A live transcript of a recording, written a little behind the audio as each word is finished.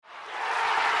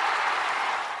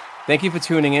Thank you for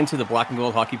tuning in to the Black and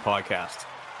Gold Hockey Podcast.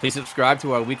 Please subscribe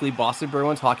to our weekly Boston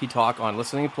Bruins hockey talk on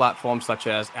listening platforms such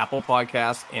as Apple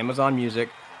Podcasts, Amazon Music,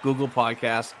 Google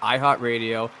Podcasts,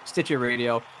 iHeartRadio, Stitcher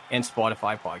Radio, and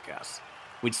Spotify Podcasts.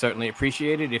 We'd certainly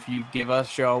appreciate it if you give our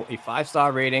show a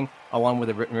 5-star rating along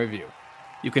with a written review.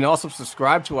 You can also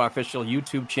subscribe to our official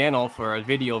YouTube channel for a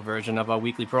video version of our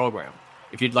weekly program.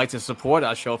 If you'd like to support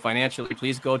our show financially,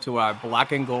 please go to our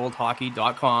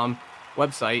blackandgoldhockey.com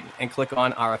website and click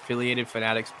on our affiliated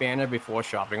Fanatics banner before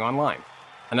shopping online.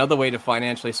 Another way to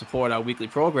financially support our weekly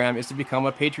program is to become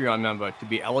a Patreon member to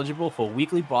be eligible for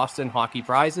weekly Boston hockey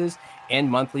prizes and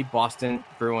monthly Boston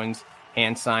Bruins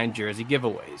hand-signed jersey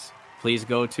giveaways. Please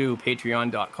go to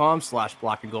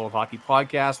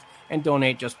patreon.com/blackandgoldhockeypodcast and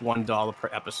donate just $1 per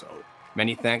episode.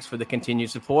 Many thanks for the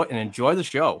continued support and enjoy the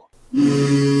show.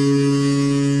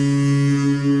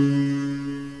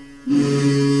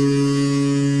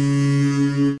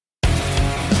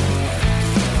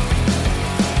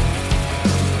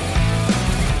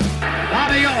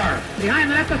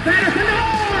 Behind the net to Sanderson, Orr!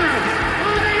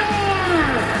 Bobby Orr!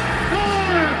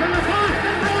 Orr from the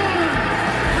Boston Bruins!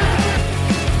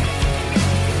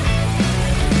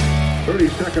 30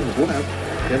 seconds left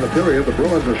in the period. The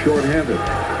Bruins are shorthanded.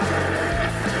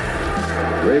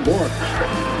 Ray Bourque.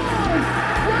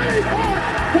 Ray Bourque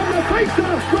from the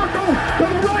face-off circle to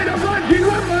the right of Reggie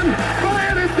Whitman.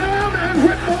 Fired it down and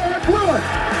Whitmore blew it.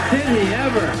 Did he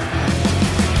ever?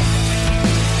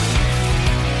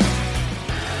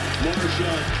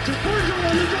 To Bergeron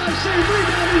on the drive, save,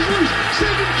 rebound, he's loose,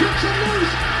 Sagan kicks him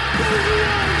loose,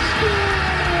 Bergeron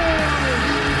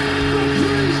scores! The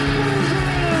Priest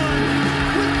Bergeron,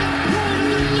 with the point of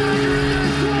the dagger in their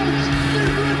throats, they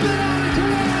rip it out of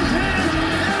Toronto's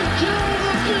hands and kill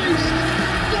the beast!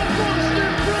 The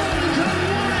Boston Bruins have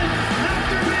won it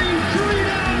after being 3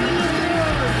 down in the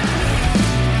third!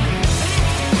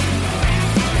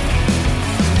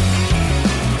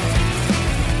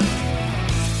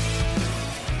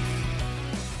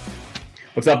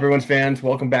 What's up, Bruins fans?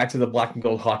 Welcome back to the Black and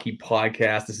Gold Hockey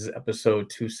Podcast. This is episode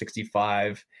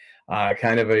 265.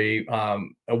 Kind of a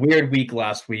weird week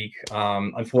last week.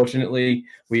 Unfortunately,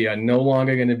 we are no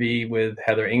longer going to be with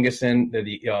Heather Ingerson,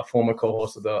 the former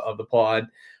co-host of the pod.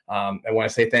 I want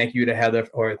to say thank you to Heather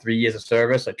for her 3 years of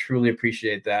service. I truly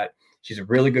appreciate that. She's a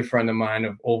really good friend of mine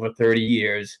of over 30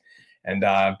 years, and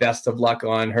best of luck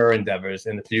on her endeavors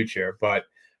in the future. But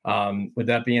with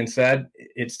that being said,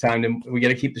 it's time we got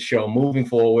to keep the show moving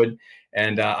forward.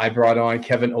 And I brought on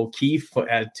Kevin O'Keefe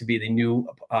to be the new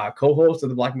co-host of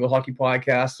the Black and Gold Hockey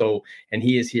Podcast. And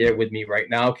he is here with me right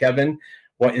now. Kevin,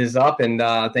 what is up? And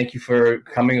thank you for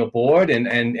coming aboard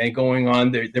and going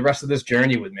on the rest of this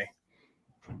journey with me.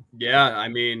 Yeah, I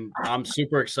mean, I'm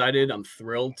super excited. I'm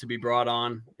thrilled to be brought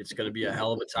on. It's going to be a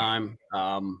hell of a time.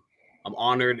 I'm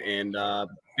honored, and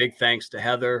big thanks to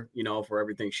Heather, for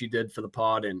everything she did for the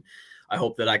pod. And I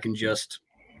hope that I can just,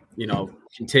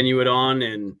 continue it on.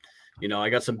 And, I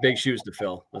got some big shoes to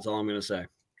fill. That's all I'm going to say.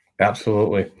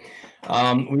 Absolutely.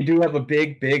 We do have a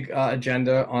big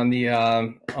agenda on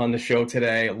the show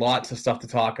today. Lots of stuff to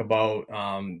talk about.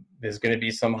 There's going to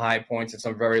be some high points and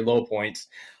some very low points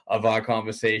of our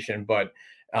conversation, but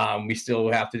we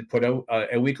still have to put out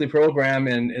a weekly program,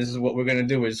 and this is what we're going to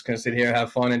do. We're just going to sit here,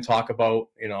 have fun, and talk about,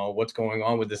 what's going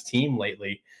on with this team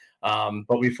lately.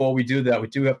 But before we do that, we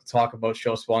do have to talk about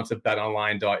show sponsor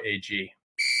BetOnline.ag.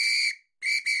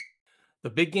 The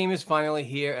big game is finally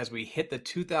here as we hit the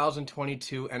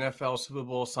 2022 NFL Super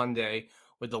Bowl Sunday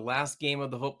with the last game of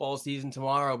the football season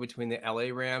tomorrow between the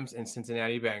LA Rams and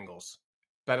Cincinnati Bengals.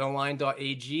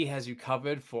 BetOnline.ag has you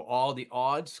covered for all the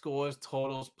odds, scores,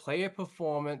 totals, player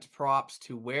performance, props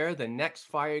to where the next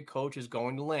fired coach is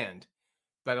going to land.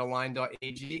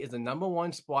 BetOnline.ag is the number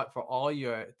one spot for all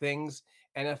your things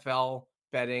NFL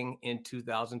betting in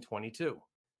 2022.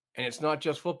 And it's not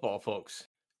just football, folks.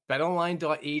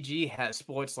 BetOnline.ag has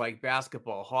sports like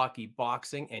basketball, hockey,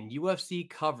 boxing, and UFC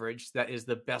coverage that is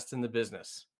the best in the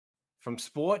business. From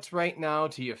sports right now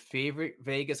to your favorite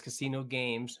Vegas casino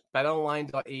games,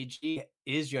 BetOnline.ag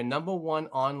is your number one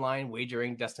online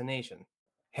wagering destination.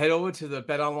 Head over to the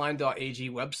BetOnline.ag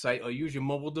website or use your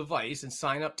mobile device and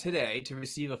sign up today to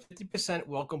receive a 50%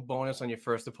 welcome bonus on your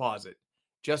first deposit.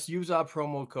 Just use our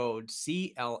promo code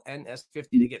CLNS50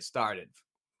 to get started.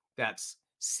 That's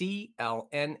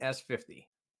CLNS50.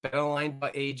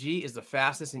 BetOnline.ag is the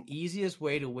fastest and easiest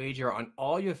way to wager on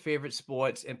all your favorite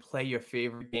sports and play your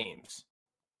favorite games.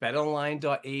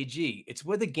 BetOnline.ag, it's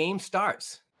where the game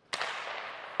starts.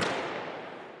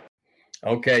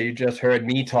 Okay, you just heard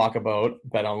me talk about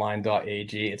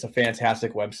BetOnline.ag. It's a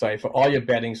fantastic website for all your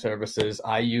betting services.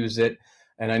 I use it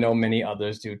and I know many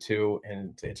others do too.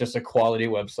 And it's just a quality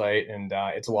website, and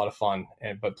it's a lot of fun.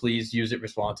 But please use it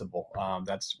responsible.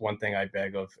 That's one thing I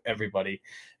beg of everybody: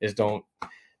 is don't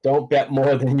bet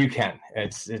more than you can.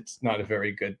 It's not a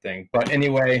very good thing. But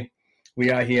anyway,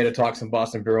 we are here to talk some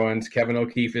Boston Bruins. Kevin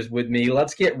O'Keefe is with me.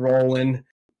 Let's get rolling.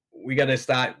 We got to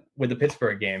start with the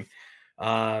Pittsburgh game.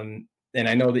 And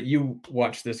I know that you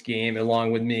watched this game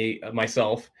along with me,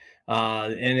 myself.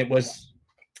 And it was,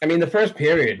 I mean, the first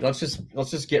period, let's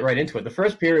just get right into it. The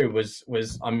first period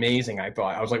was amazing, I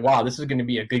thought. I was like, wow, this is going to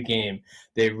be a good game.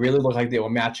 They really looked like they were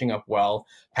matching up well.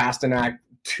 Pasternak,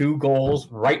 2 goals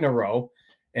right in a row,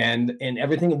 and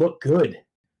everything looked good.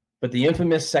 But the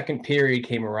infamous second period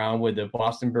came around where the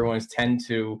Boston Bruins tend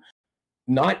to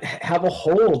not have a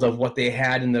hold of what they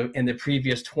had in the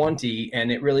previous 20,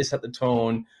 and it really set the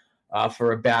tone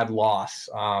for a bad loss.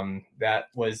 That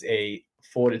was a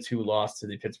 4-2 loss to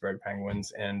the Pittsburgh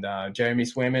Penguins, and Jeremy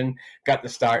Swayman got the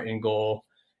start in goal,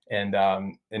 and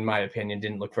in my opinion,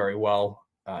 didn't look very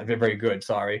good.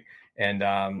 Sorry, and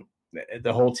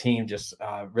the whole team just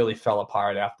really fell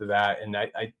apart after that, and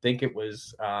I think it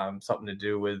was something to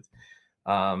do with.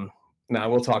 Now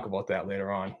we'll talk about that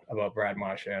later on about Brad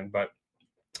Marchand, but.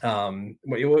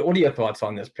 What are your thoughts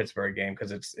on this Pittsburgh game?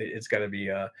 Because it's got to be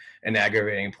an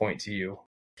aggravating point to you.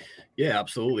 Yeah,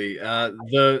 absolutely.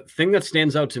 The thing that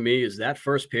stands out to me is that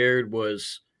first period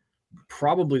was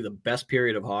probably the best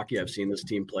period of hockey I've seen this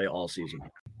team play all season.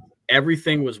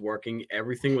 Everything was working.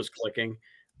 Everything was clicking.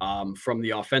 From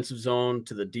the offensive zone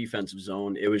to the defensive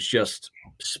zone, it was just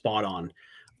spot on.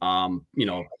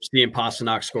 Seeing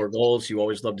Pasternak score goals, you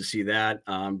always love to see that.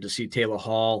 To see Taylor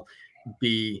Hall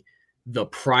be the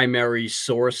primary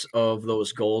source of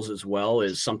those goals as well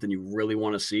is something you really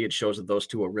want to see. It shows that those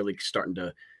two are really starting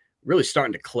to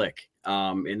click.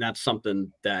 And that's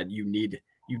something that you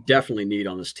definitely need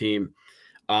on this team.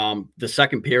 The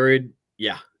second period,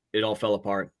 yeah, it all fell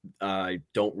apart. I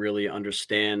don't really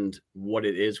understand what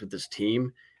it is with this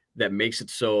team that makes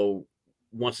it so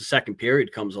once the second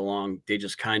period comes along, they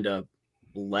just kind of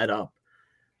let up.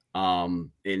 And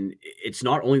it's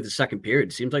not only the second period.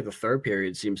 It seems like the third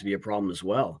period seems to be a problem as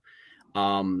well.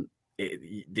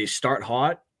 They start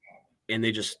hot and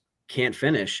they just can't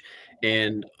finish.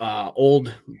 And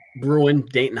old Bruin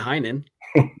Dayton Heinen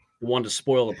wanted to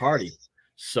spoil the party.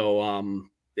 So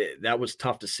that was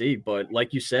tough to see. But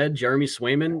like you said, Jeremy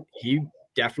Swayman, he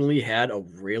definitely had a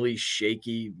really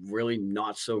shaky, really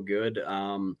not so good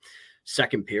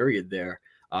second period there.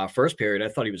 First period, I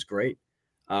thought he was great.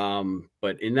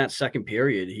 But in that second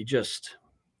period, he just,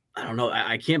 I don't know.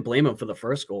 I can't blame him for the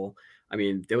first goal. I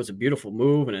mean, there was a beautiful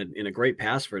move and a great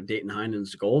pass for Dayton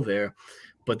Heinen's goal there.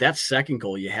 But that second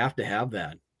goal, you have to have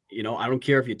that. I don't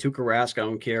care if you're Tuukka Rask. I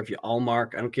don't care if you're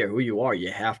Allmark. I don't care who you are.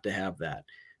 You have to have that.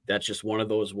 That's just one of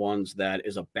those ones that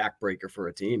is a backbreaker for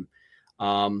a team.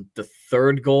 The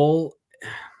third goal,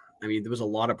 I mean, there was a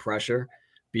lot of pressure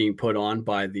being put on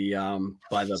by the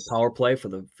power play for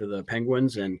the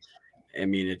Penguins, and I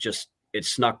mean, it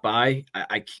snuck by.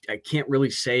 I can't really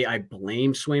say I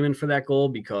blame Swayman for that goal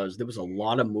because there was a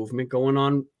lot of movement going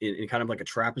on in kind of like a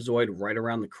trapezoid right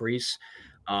around the crease.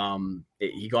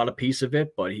 He got a piece of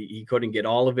it, but he couldn't get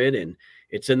all of it, and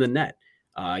it's in the net.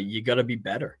 You got to be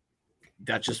better.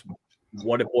 That's just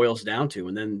what it boils down to.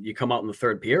 And then you come out in the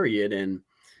third period, and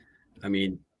I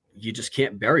mean, you just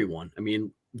can't bury one. I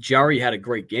mean, Jarry had a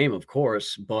great game, of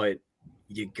course, but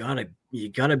you gotta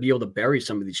be able to bury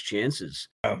some of these chances.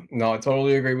 No, I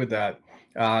totally agree with that.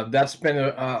 That's been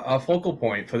a focal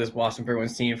point for this Boston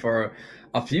Bruins team for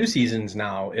a few seasons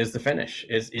now. Is the finish?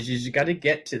 Is you got to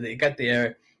get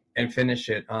there and finish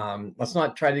it. Let's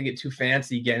not try to get too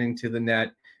fancy getting to the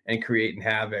net and creating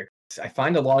havoc. I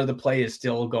find a lot of the play is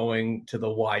still going to the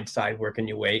wide side, working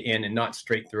your way in and not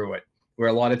straight through it, where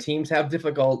a lot of teams have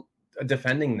difficult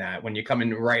defending that when you're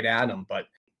coming right at them. But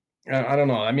I don't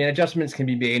know. I mean, adjustments can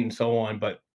be made and so on,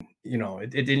 but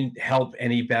it didn't help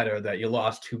any better that you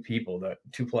lost two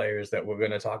players that we're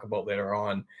going to talk about later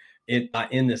on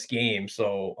in this game.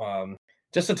 So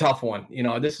just a tough one.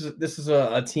 This is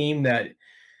a team that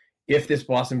if this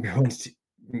Boston Bruins,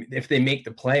 if they make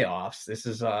the playoffs, this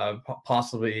is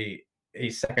possibly a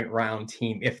second round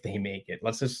team if they make it.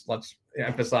 Let's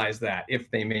emphasize that, if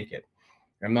they make it.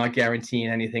 I'm not guaranteeing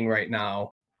anything right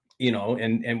now.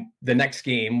 And the next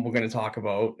game we're going to talk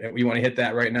about, we want to hit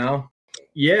that right now?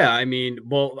 Yeah,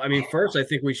 first, I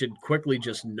think we should quickly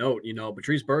just note,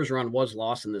 Patrice Bergeron was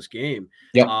lost in this game.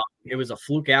 Yep. It was a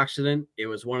fluke accident. It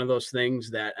was one of those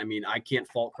things that, I can't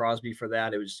fault Crosby for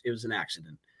that. It was an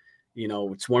accident.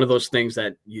 It's one of those things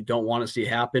that you don't want to see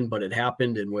happen, but it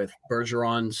happened. And with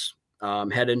Bergeron's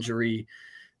head injury,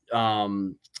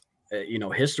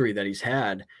 history that he's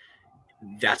had,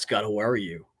 that's got to worry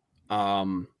you.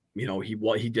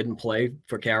 He didn't play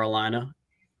for Carolina,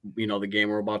 the game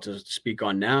we're about to speak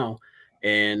on now,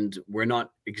 and we're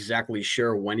not exactly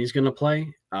sure when he's going to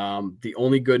play. The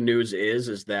only good news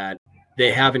is that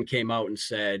they haven't came out and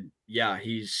said, yeah,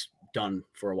 he's done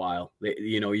for a while.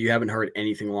 You haven't heard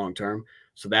anything long term,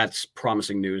 so that's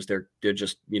promising news. They're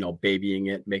just babying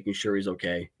it, making sure he's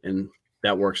okay, and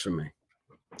that works for me.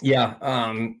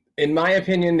 Yeah, in my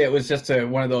opinion, it was just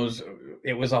one of those.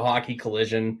 It was a hockey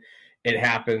collision. It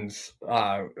happens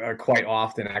quite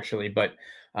often, actually, but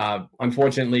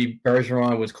unfortunately,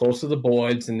 Bergeron was close to the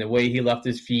boards, and the way he left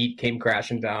his feet came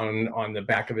crashing down on the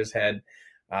back of his head,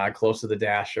 close to the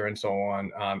dasher, and so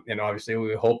on. And obviously,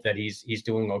 we hope that he's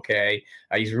doing okay.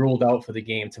 He's ruled out for the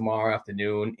game tomorrow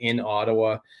afternoon in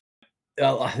Ottawa.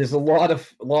 There's a lot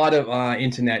of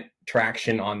internet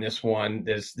traction on this one.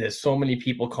 There's so many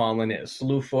people calling it a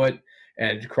slew foot,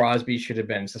 and Crosby should have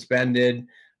been suspended.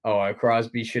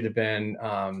 Crosby should have been,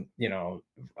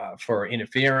 for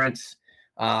interference.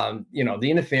 The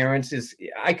interference is,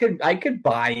 I could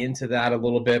buy into that a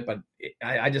little bit, but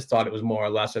I just thought it was more or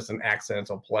less just an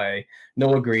accidental play.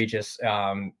 No egregious,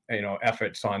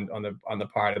 efforts on the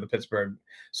part of the Pittsburgh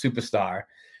superstar.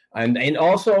 And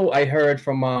also I heard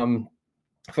from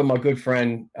a good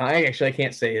friend, I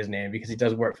can't say his name because he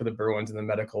does work for the Bruins in the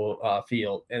medical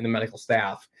field and the medical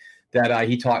staff, that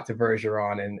he talked to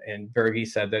Bergeron, and Bergie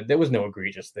said that there was no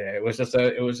egregious there. It was just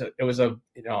a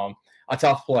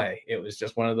tough play. It was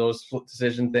just one of those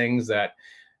decision things that,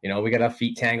 we got our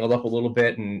feet tangled up a little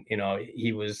bit, and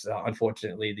he was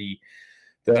unfortunately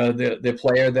the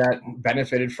player that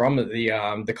benefited from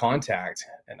the contact.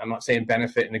 And I'm not saying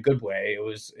benefit in a good way. It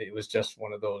was just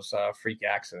one of those freak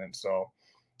accidents. So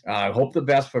I hope the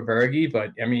best for Bergie,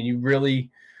 but I mean,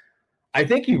 I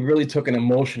think he really took an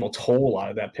emotional toll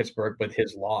out of that Pittsburgh with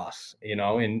his loss,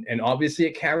 and obviously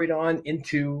it carried on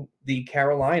into the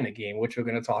Carolina game, which we're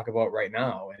going to talk about right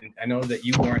now. And I know that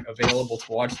you weren't available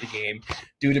to watch the game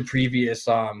due to previous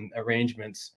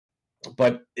arrangements,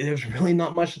 but there's really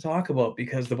not much to talk about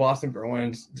because the Boston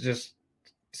Bruins just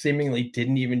seemingly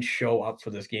didn't even show up for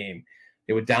this game.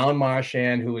 They were down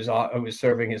Marchand, who was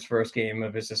serving his first game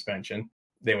of his suspension.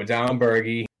 They were down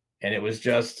Bergie, and it was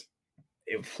just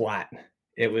flat.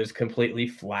 It was completely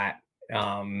flat.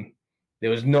 There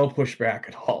was no pushback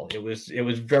at all. It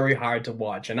was very hard to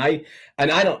watch. And I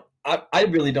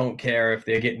really don't care if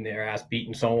they're getting their ass beat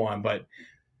and so on, but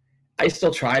I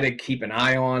still try to keep an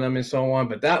eye on them and so on.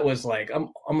 But that was like,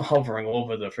 I'm hovering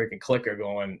over the freaking clicker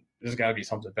going, there's got to be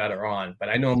something better on. But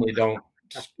I normally don't.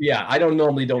 Yeah, I don't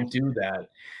normally do that.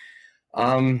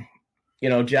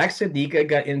 Jack Sedika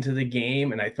got into the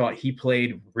game, and I thought he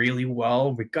played really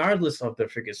well, regardless of the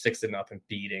freaking 6-0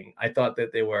 beating. I thought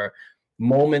that there were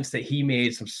moments that he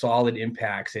made some solid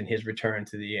impacts in his return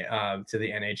to the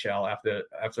NHL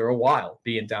after a while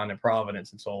being down in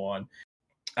Providence and so on.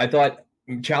 I thought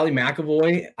Charlie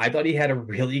McAvoy, I thought he had a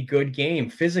really good game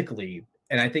physically,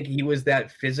 and I think he was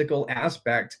that physical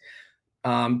aspect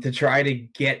to try to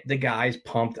get the guys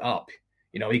pumped up.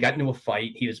 He got into a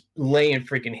fight. He was laying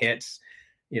freaking hits.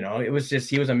 It was just,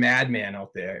 he was a madman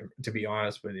out there, to be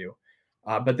honest with you.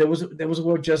 But there was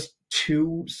just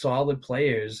two solid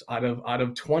players out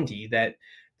of 20 that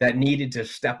needed to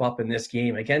step up in this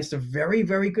game against a very,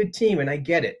 very good team. And I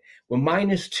get it. We're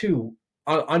 -2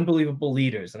 unbelievable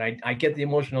leaders, and I get the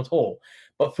emotional toll.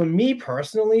 But for me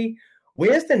personally,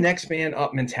 where's the next man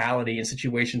up mentality in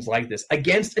situations like this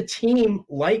against a team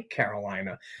like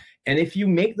Carolina? And if you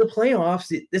make the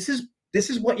playoffs, this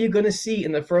is what you're going to see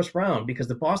in the first round, because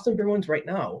the Boston Bruins right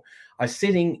now are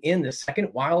sitting in the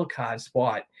second wild card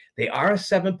spot. They are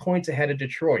 7 points ahead of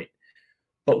Detroit.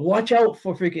 But watch out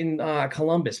for freaking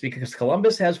Columbus, because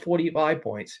Columbus has 45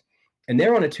 points, and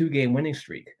they're on a 2-game winning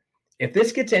streak. If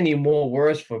this gets any more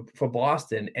worse for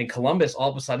Boston and Columbus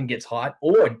all of a sudden gets hot,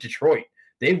 or Detroit,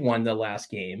 they've won the last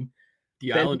game.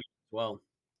 The Islanders as well.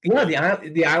 Yeah,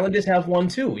 the Islanders have one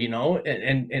too, and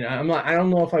I don't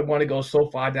know if I want to go so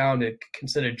far down to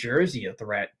consider Jersey a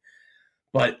threat,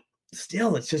 but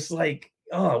still, it's just like,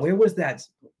 where was that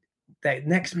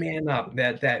next man up?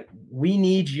 That we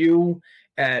need you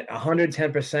at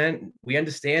 110%. We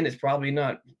understand it's probably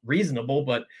not reasonable,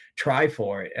 but try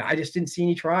for it. I just didn't see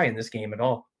any try in this game at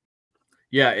all.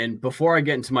 Yeah, and before I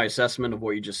get into my assessment of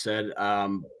what you just said,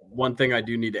 one thing I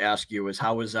do need to ask you is,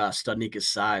 how was Studnicka's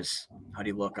size? How do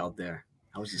you look out there?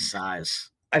 How was his size?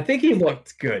 I think he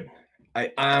looked good.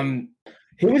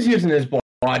 He was using his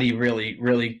body really,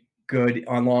 really good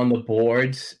along the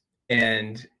boards,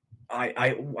 and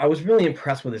I was really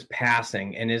impressed with his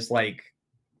passing and his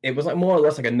it was like more or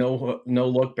less like a no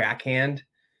look backhand,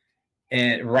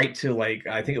 and right to like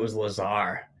I think it was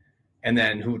Lazar, and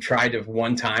then who tried to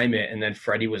one time it, and then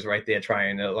Freddie was right there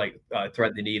trying to like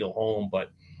thread the needle home.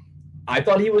 But I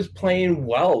thought he was playing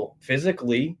well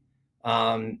physically.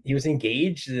 He was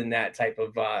engaged in that type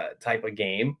of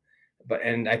game,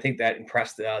 and I think that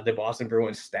impressed the Boston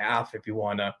Bruins staff. If you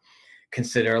want to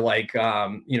consider like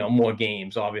more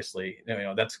games, obviously,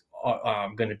 that's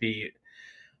going to be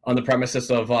on the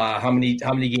premises of how many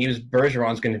games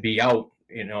Bergeron's going to be out,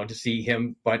 to see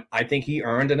him. But I think he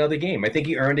earned another game. I think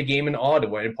he earned a game in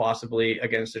Ottawa and possibly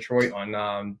against Detroit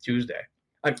on Tuesday.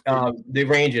 The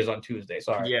Rangers on Tuesday.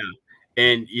 Sorry. Yeah.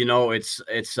 And it's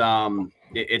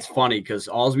funny because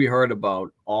all we heard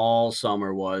about all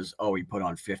summer was, oh, he put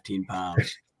on 15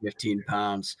 pounds, 15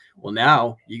 pounds. Well,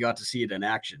 now you got to see it in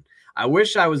action. I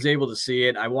wish I was able to see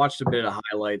it. I watched a bit of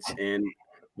highlights, and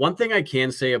one thing I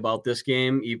can say about this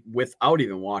game, without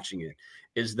even watching it,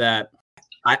 is that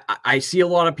I see a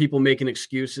lot of people making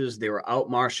excuses. They were out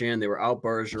Marchand, they were out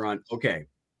Bergeron. Okay,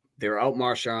 they were out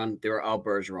Marchand, they were out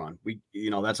Bergeron.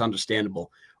 That's understandable.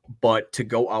 But to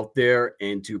go out there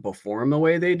and to perform the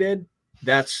way they did,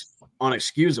 that's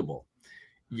unexcusable.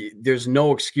 There's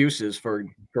no excuses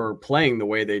for playing the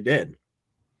way they did.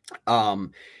 I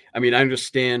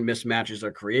understand mismatches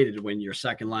are created when your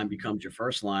second line becomes your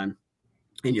first line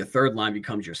and your third line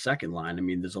becomes your second line.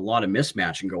 There's a lot of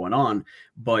mismatching going on,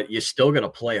 but you still got to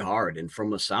play hard. And from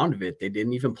the sound of it, they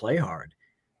didn't even play hard.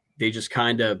 They just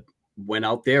kind of went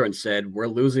out there and said, we're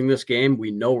losing this game.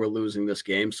 We know we're losing this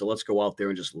game. So let's go out there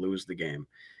and just lose the game.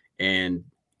 And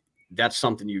that's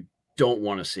something you don't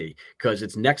want to see because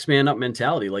it's next man up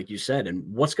mentality, like you said. And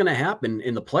what's going to happen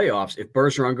in the playoffs if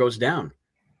Bergeron goes down?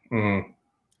 Mm-hmm.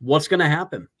 What's going to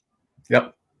happen?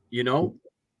 Yep.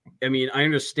 I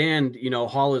understand,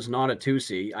 Hall is not a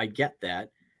 2C. I get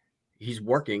that. He's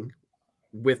working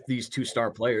with these 2-star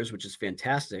players, which is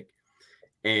fantastic.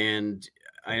 And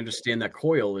I understand that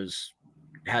Coyle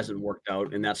hasn't worked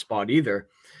out in that spot either.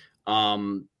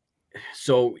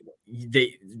 So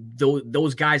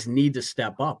those guys need to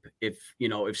step up. If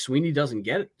Sweeney doesn't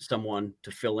get someone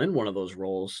to fill in one of those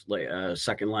roles, like a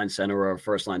second line center or a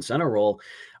first line center role,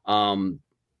 Bergeron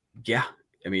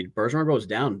goes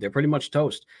down. They're pretty much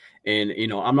toast. And,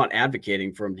 I'm not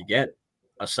advocating for him to get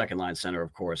a second line center,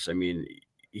 of course.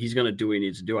 He's going to do what he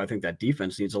needs to do. I think that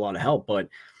defense needs a lot of help, but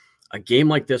a game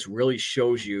like this really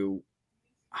shows you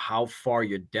how far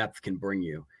your depth can bring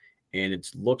you. And it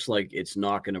looks like it's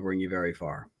not going to bring you very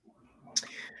far.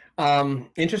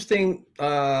 Interesting.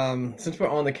 Since we're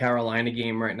on the Carolina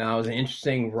game right now, is an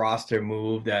interesting roster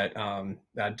move that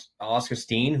Oscar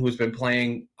Steen, who's been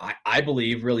playing, I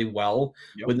believe, really well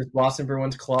with this Boston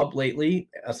Bruins club lately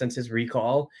since his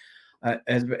recall,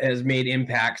 has made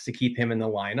impacts to keep him in the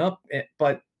lineup.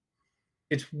 But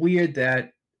it's weird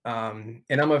that, and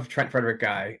I'm a Trent Frederic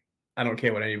guy. I don't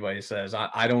care what anybody says.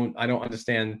 I don't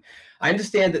understand. I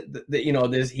understand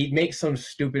that he makes some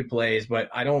stupid plays, but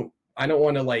I don't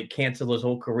want to like cancel his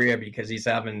whole career because he's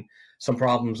having some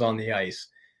problems on the ice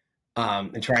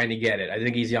and trying to get it. I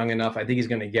think he's young enough. I think he's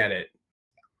going to get it.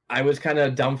 I was kind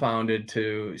of dumbfounded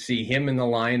to see him in the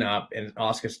lineup and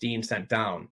Oscar Steen sent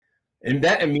down. And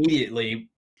that immediately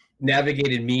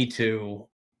navigated me to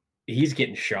he's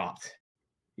getting shopped.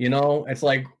 It's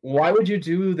like, why would you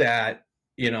do that?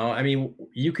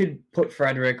 You could put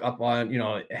Frederic up on,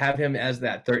 have him as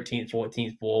that 13th,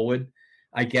 14th forward.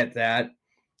 I get that.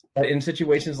 But in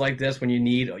situations like this, when you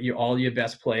need all your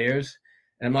best players,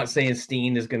 and I'm not saying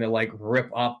Steen is going to like rip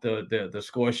up the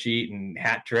score sheet and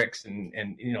hat tricks and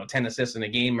 10 assists in a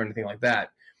game or anything like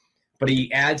that, but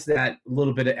he adds that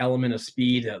little bit of element of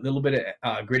speed, a little bit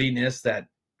of grittiness that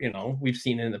we've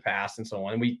seen in the past and so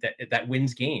on. That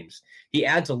wins games. He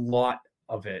adds a lot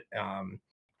of it.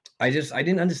 I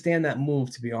didn't understand that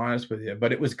move, to be honest with you,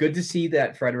 but it was good to see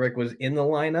that Frederic was in the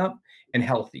lineup and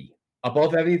healthy.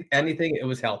 Above anything, it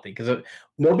was healthy because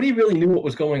nobody really knew what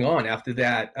was going on after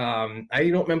that. I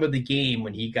don't remember the game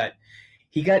when he got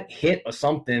hit or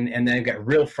something, and then got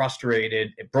real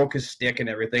frustrated. It broke his stick and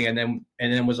everything, and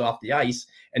then was off the ice,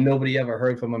 and nobody ever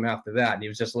heard from him after that. And he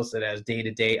was just listed as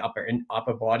day-to-day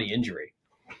upper body injury.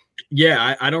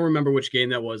 Yeah, I don't remember which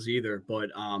game that was either, but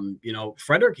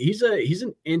Frederic, he's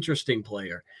an interesting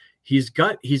player. He's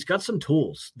got some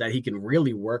tools that he can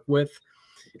really work with.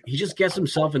 He just gets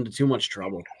himself into too much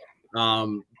trouble.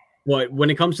 But when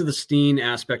it comes to the Steen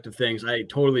aspect of things, I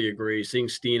totally agree. Seeing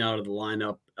Steen out of the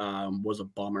lineup was a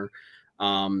bummer.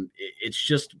 It's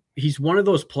just he's one of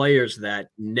those players that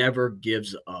never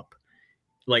gives up.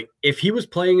 Like if he was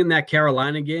playing in that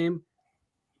Carolina game,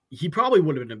 he probably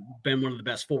would have been one of the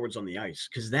best forwards on the ice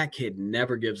because that kid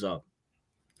never gives up.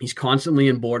 He's constantly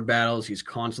in board battles. He's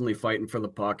constantly fighting for the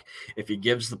puck. If he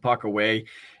gives the puck away,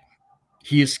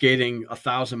 he is skating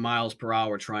 1,000 miles per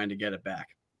hour trying to get it back.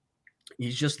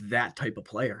 He's just that type of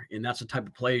player, and that's the type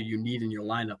of player you need in your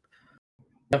lineup.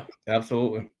 Yeah,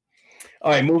 absolutely.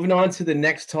 All right, moving on to the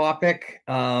next topic.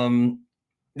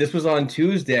 This was on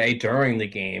Tuesday during the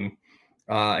game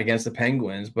against the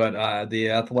Penguins, but the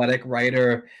Athletic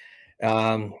writer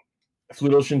Fluto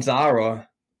Shinzara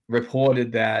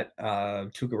reported that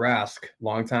Tuukka Rask,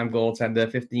 longtime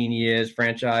goaltender, 15 years,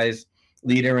 franchise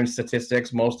leader in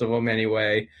statistics, most of them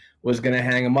anyway, was going to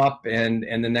hang him up. And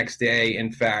the next day,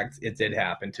 in fact, it did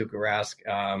happen. Tuukka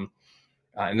Rask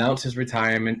announced his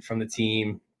retirement from the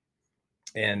team.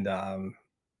 And,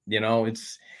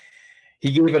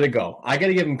 he gave it a go. I got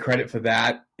to give him credit for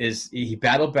that. He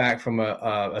battled back from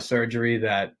a surgery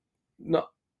that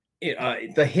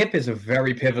the hip is a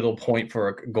very pivotal point for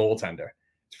a goaltender.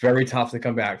 It's very tough to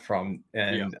come back from.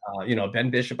 And, Ben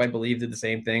Bishop, I believe, did the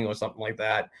same thing or something like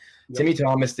that. Yep. Timmy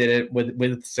Thomas did it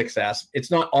with success. It's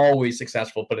not always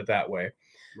successful, put it that way.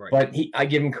 Right. But I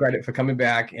give him credit for coming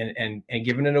back and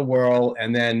giving it a whirl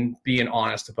and then being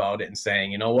honest about it and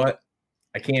saying, you know what,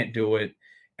 I can't do it.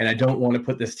 And I don't want to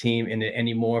put this team in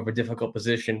any more of a difficult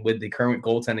position with the current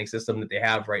goaltending system that they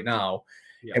have right now,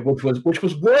 which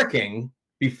was working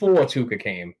before Tuukka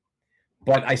came.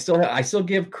 But I still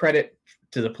give credit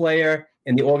to the player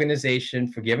and the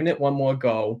organization for giving it one more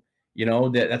go.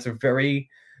 That's a very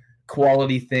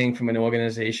quality thing from an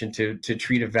organization to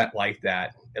treat a vet like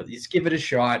that. At least give it a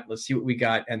shot. Let's see what we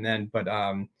got. And then, but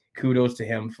kudos to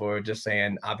him for just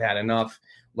saying, I've had enough.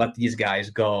 Let these guys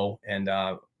go. And,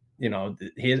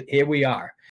 here we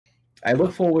are. I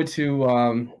look forward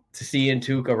to seeing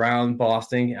Tuukka around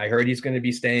Boston. I heard he's going to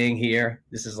be staying here.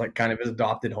 This is like kind of his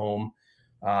adopted home.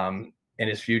 In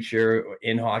his future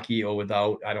in hockey or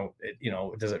without,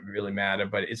 it doesn't really matter,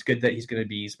 but it's good that he's going to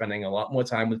be spending a lot more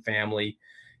time with family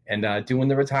and doing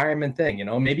the retirement thing.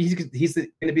 Maybe he's going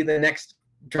to be the next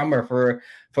drummer for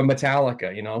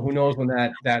Metallica. Who knows when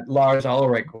that Lars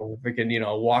Ulrich will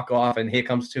freaking, walk off and here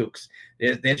comes Tukes.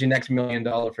 There's your next $1 million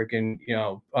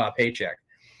freaking, paycheck.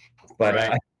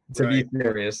 But to be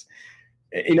serious,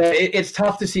 it's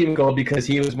tough to see him go because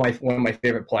he was one of my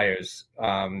favorite players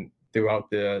throughout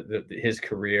his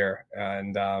career.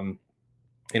 And, I'm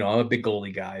a big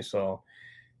goalie guy. So,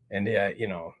 and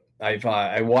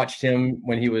I watched him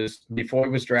before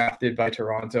he was drafted by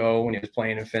Toronto, when he was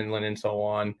playing in Finland and so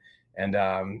on. And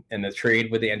the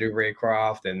trade with Andrew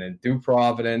Raycroft and then through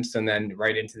Providence and then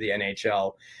right into the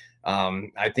NHL.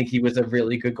 I think he was a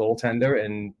really good goaltender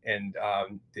and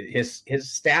his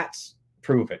stats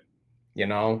prove it. I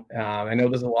know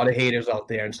there's a lot of haters out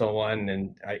there and so on,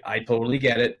 and I totally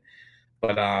get it.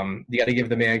 But you got to give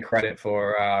the man credit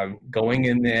for going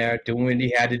in there, doing what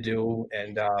he had to do,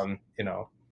 and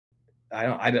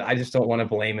I just don't want to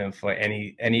blame him for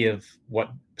any of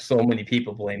what so many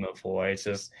people blame him for.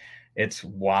 It's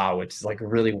wow. It's like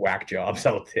really whack jobs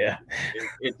out there.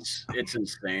 It's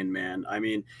insane, man. I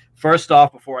mean, first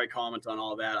off, before I comment on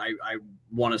all that, I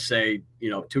want to say,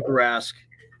 Tuukka Rask,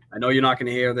 I know you're not going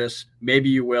to hear this. Maybe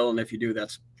you will, and if you do,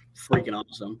 that's freaking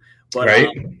awesome. But right.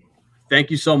 Thank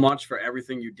you so much for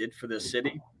everything you did for this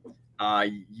city.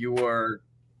 You were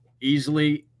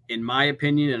easily, in my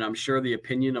opinion, and I'm sure the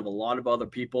opinion of a lot of other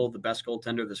people, the best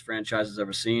goaltender this franchise has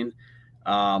ever seen.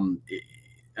 I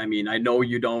know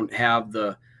you don't have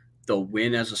the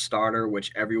win as a starter,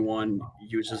 which everyone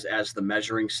uses as the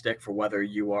measuring stick for whether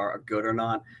you are good or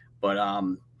not. But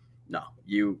no,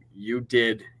 you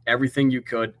did everything you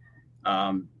could.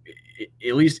 At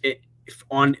least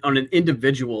on an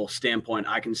individual standpoint,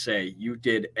 I can say you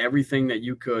did everything that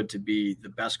you could to be the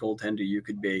best goaltender you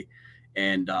could be.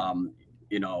 And,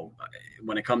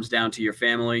 when it comes down to your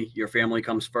family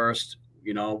comes first,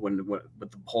 with the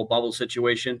whole bubble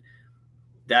situation,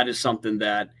 that is something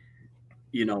that,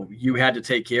 you had to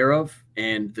take care of.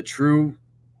 And the true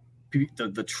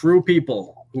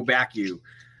people who back you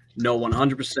know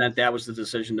 100% that was the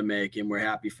decision to make. And we're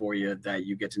happy for you that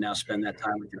you get to now spend that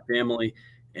time with your family.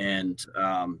 And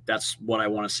that's what I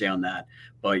want to say on that.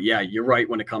 But yeah, you're right.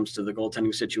 When it comes to the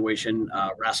goaltending situation,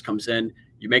 Rask comes in,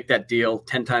 you make that deal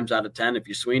 10 times out of 10. If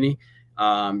you're Sweeney,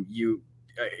 you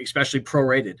especially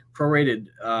prorated,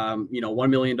 $1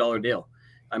 million deal.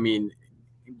 I mean,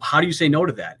 how do you say no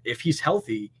to that? If he's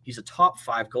healthy, he's a top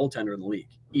 5 goaltender in the league.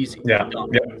 Easy. Yeah.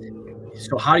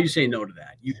 So how do you say no to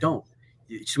that? You don't.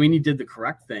 Sweeney did the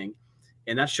correct thing.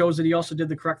 And that shows that he also did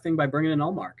the correct thing by bringing in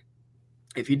Ullmark.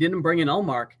 If he didn't bring in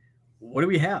Ullmark, what do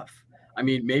we have? I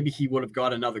mean, maybe he would have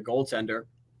got another goaltender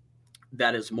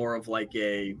that is more of like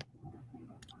a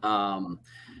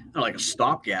like a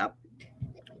stopgap,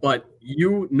 but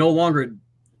you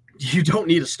don't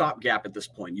need a stopgap at this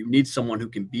point. You need someone who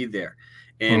can be there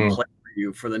and play for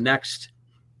you for the next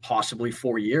possibly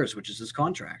 4 years, which is his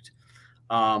contract.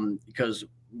 Because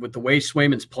with the way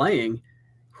Swayman's playing,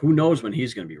 who knows when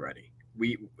he's going to be ready?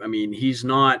 He's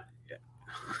not.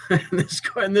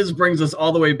 And this brings us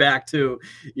all the way back to,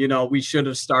 we should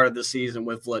have started the season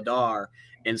with Vladar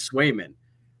and Swayman.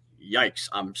 Yikes.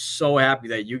 I'm so happy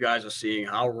that you guys are seeing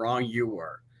how wrong you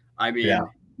were.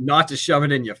 Not to shove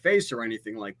it in your face or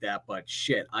anything like that, but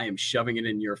shit, I am shoving it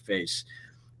in your face.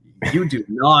 You do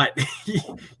not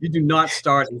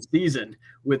start the season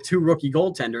with 2 rookie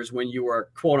goaltenders when you are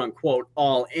quote unquote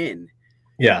all in.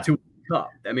 Yeah. To cup.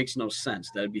 That makes no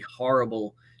sense. That'd be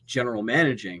horrible general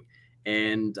managing.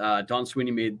 And Don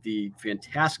Sweeney made the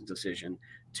fantastic decision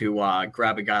to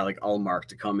grab a guy like Ullmark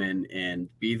to come in and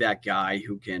be that guy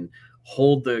who can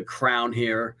hold the crown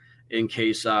here in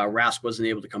case Rask wasn't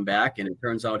able to come back. And it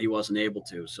turns out he wasn't able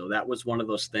to. So that was one of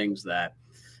those things that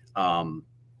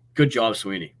good job,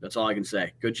 Sweeney. That's all I can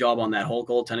say. Good job on that whole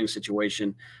goaltending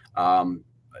situation.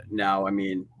 Now,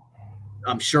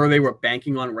 I'm sure they were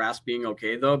banking on Rask being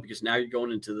okay, though, because now you're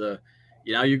going into the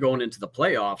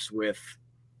playoffs with,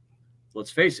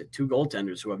 let's face it, 2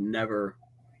 goaltenders who have never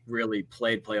really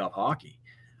played playoff hockey.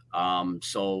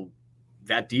 So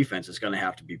that defense is going to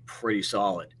have to be pretty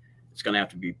solid. It's going to have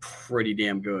to be pretty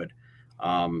damn good.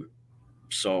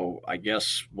 So I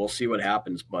guess we'll see what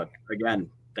happens. But again,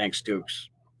 thanks, Dukes.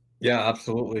 Yeah,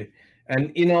 absolutely.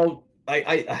 And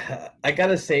I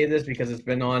gotta say this because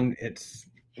it's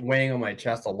weighing on my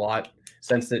chest a lot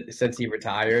since he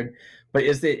retired. But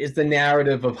is the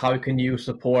narrative of how can you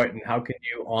support and how can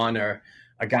you honor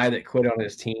a guy that quit on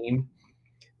his team?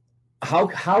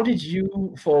 How did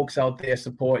you folks out there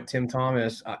support Tim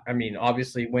Thomas?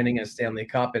 Obviously winning a Stanley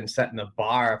Cup and setting the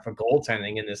bar for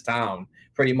goaltending in this town,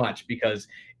 pretty much, because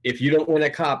if you don't win a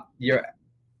cup, you're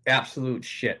absolute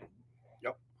shit.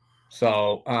 Yep.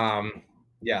 So,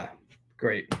 yeah,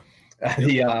 great.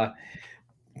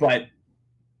 But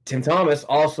Tim Thomas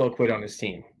also quit on his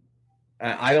team.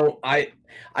 I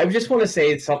just want to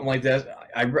say something like this.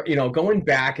 Going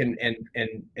back and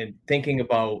thinking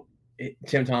about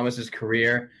Tim Thomas's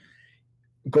career,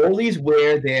 goalies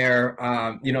wear their,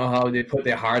 how they put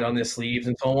their heart on their sleeves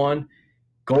and so on.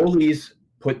 Goalies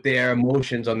put their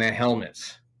emotions on their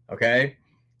helmets. Okay.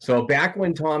 So back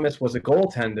when Thomas was a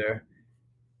goaltender,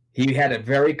 he had a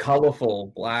very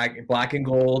colorful black and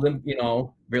gold and,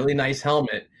 really nice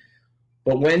helmet.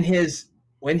 But when his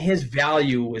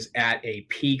value was at a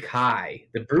peak high,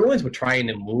 the Bruins were trying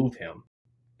to move him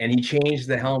and he changed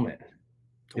the helmet.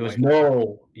 There was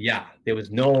no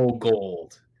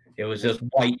gold. It was just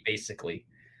white, basically.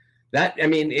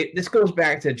 This goes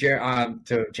back to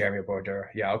Jeremy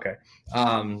Brodeur. Yeah, okay.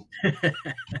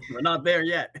 We're not there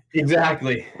yet.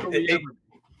 Exactly.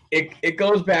 It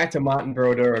goes back to Martin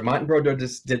Brodeur. Martin Brodeur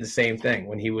just did the same thing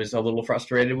when he was a little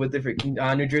frustrated with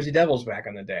the New Jersey Devils back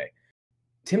in the day.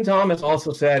 Tim Thomas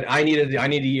also said, I need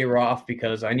a year off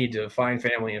because I need to find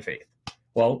family and faith.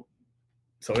 Well,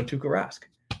 so did Tuukka Rask.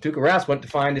 Tuukka Rask went to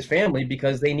find his family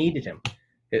because they needed him.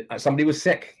 Somebody was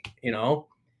sick,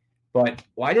 But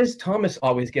why does Thomas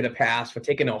always get a pass for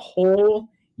taking a whole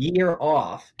year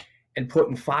off and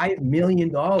putting $5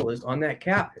 million on that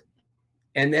cap,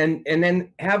 and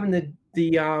then having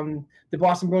the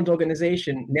Boston Bruins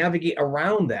organization navigate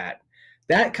around that?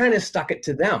 That kind of stuck it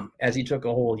to them as he took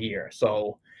a whole year.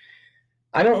 So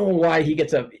I don't know why he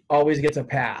always gets a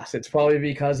pass. It's probably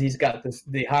because he's got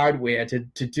the hardware to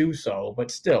do so.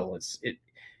 But still,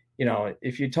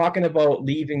 if you're talking about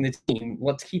leaving the team,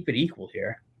 let's keep it equal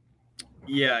here.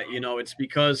 Yeah, it's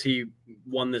because he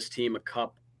won this team a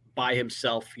cup by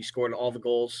himself. He scored all the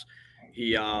goals.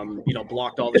 He,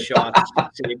 blocked all the shots,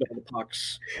 saved all the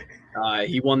pucks.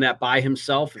 He won that by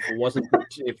himself. If it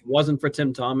wasn't for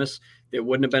Tim Thomas, there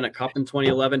wouldn't have been a cup in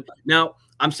 2011. Now,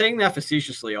 I'm saying that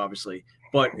facetiously, obviously,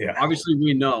 but obviously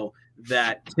we know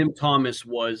that Tim Thomas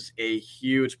was a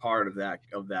huge part of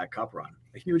that cup run.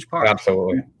 A huge part.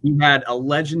 Absolutely. He had a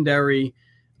legendary.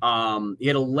 A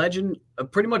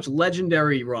pretty much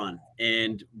legendary run,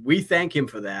 and we thank him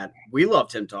for that. We love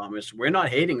Tim Thomas. We're not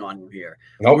hating on him here.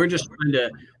 Nope. We're just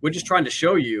trying to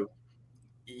show you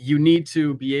need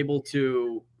to be able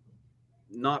to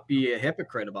not be a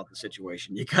hypocrite about the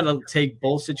situation. You got to take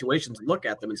both situations and look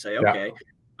at them and say, okay,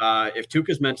 if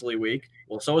Tuukka's mentally weak,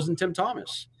 well, so isn't Tim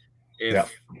Thomas.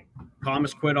 If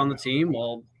Thomas quit on the team,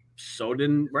 well, so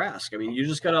didn't Rask. You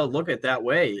just got to look at it that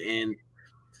way. And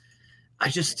I'm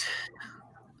just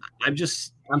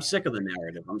I'm sick of the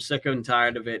narrative. I'm sick and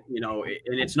tired of it,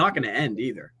 and it's not going to end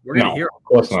either. We're going to hear of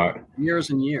course not. Years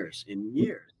and years and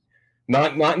years.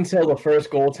 Not until the first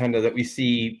goaltender that we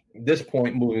see this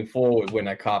point moving forward win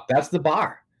a cup. That's the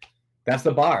bar. That's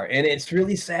the bar. And it's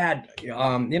really sad. You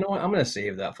know what? I'm going to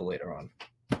save that for later on.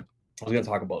 I was going to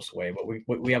talk about Sway, but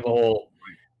we have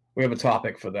a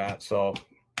topic for that. So,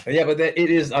 yeah, but it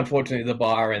is unfortunately the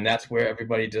bar, and that's where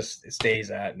everybody just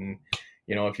stays at. And,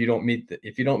 if you don't meet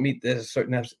the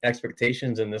certain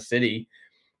expectations in the city,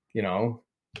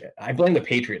 I blame the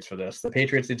Patriots for this. The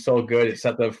Patriots did so good;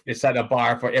 it set a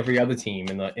bar for every other team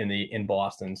in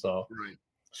Boston. So, right.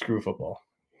 Screw football.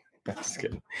 That's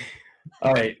good.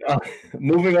 All right,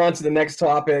 moving on to the next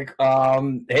topic.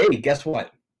 Hey, guess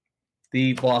what?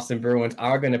 The Boston Bruins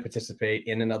are going to participate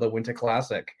in another Winter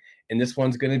Classic, and this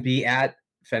one's going to be at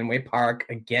Fenway Park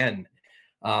again.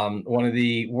 One of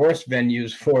the worst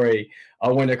venues for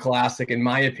a Winter Classic, in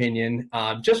my opinion.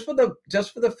 Just for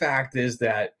the fact is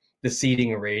that the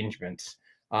seating arrangements.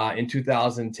 In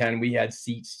 2010, we had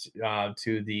seats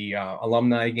to the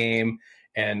alumni game,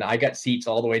 and I got seats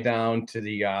all the way down to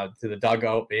the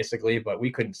dugout, basically, but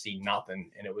we couldn't see nothing,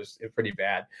 and it was pretty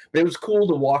bad. But it was cool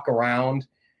to walk around,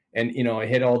 and I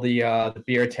hit all the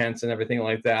beer tents and everything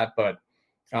like that. But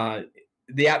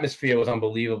the atmosphere was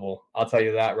unbelievable. I'll tell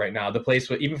you that right now. The place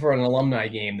was, even for an alumni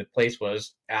game, the place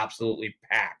was absolutely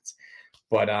packed.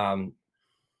 But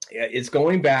it's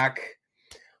going back.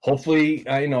 Hopefully,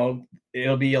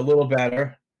 it'll be a little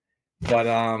better, but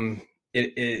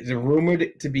it is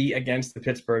rumored to be against the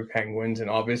Pittsburgh Penguins, and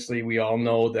obviously we all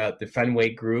know that the Fenway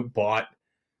Group bought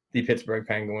the Pittsburgh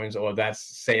Penguins, or that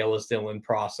sale is still in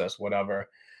process, whatever.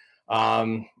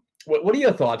 What are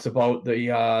your thoughts about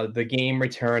the game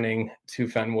returning to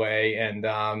Fenway, and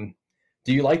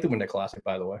do you like the Winter Classic,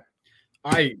 by the way?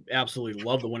 I absolutely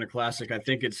love the Winter Classic. I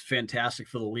think it's fantastic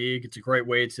for the league. It's a great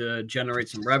way to generate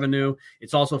some revenue.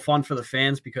 It's also fun for the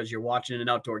fans because you're watching an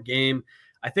outdoor game.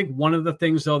 I think one of the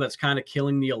things, though, that's kind of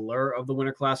killing the allure of the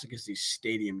Winter Classic is these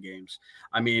stadium games.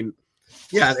 I mean,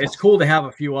 yeah, it's cool to have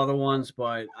a few other ones,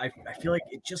 but I feel like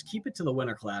just keep it to the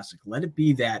Winter Classic. Let it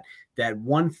be that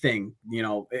one thing.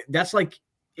 That's like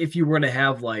if you were to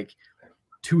have like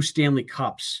 2 Stanley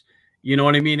Cups. You know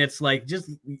what I mean? It's like just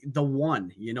the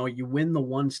one, you win the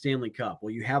one Stanley Cup.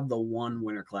 Well, you have the one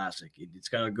Winter Classic. It's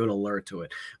got a good allure to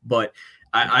it. But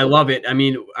I love it. I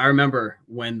mean, I remember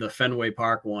when the Fenway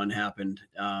Park one happened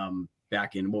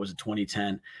back in,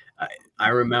 2010. I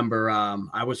remember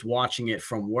I was watching it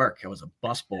from work. I was a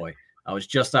busboy. I was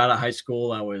just out of high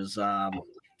school. I was, I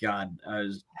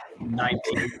was 19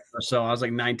 or so. I was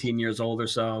like 19 years old or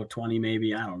so, 20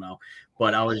 maybe. I don't know.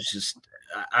 But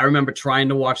I remember trying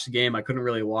to watch the game. I couldn't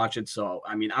really watch it. So,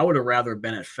 I mean, I would have rather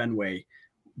been at Fenway,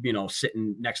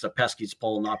 sitting next to Pesky's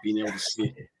pole, not being able to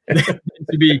see,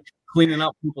 to be cleaning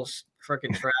up people's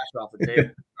freaking trash off the table,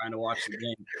 trying to watch the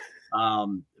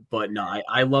game. But no,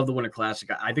 I love the Winter Classic.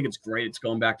 I think it's great. It's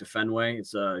going back to Fenway.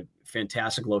 It's a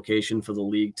fantastic location for the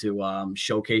league to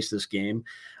showcase this game.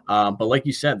 But like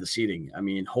you said, the seating, I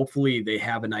mean, hopefully they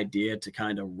have an idea to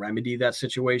kind of remedy that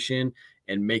situation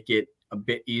and make it a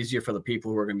bit easier for the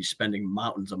people who are going to be spending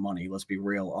mountains of money, let's be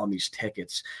real, on these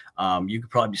tickets. You could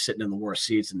probably be sitting in the worst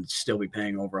seats and still be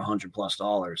paying over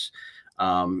 $100+.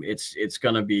 It's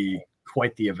going to be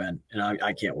quite the event, and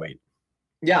I can't wait.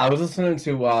 Yeah, I was listening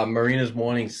to Marina's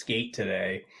Morning Skate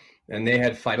today, and they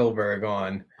had Feidelberg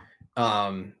on,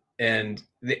 and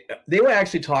they were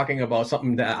actually talking about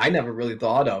something that I never really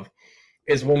thought of,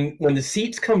 is when the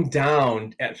seats come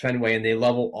down at Fenway and they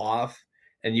level off,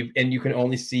 and you can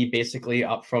only see basically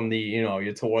up from the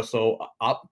your torso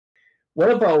up. What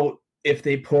about if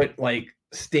they put like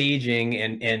staging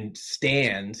and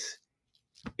stands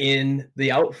in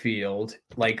the outfield,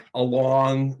 like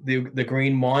along the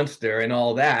Green Monster and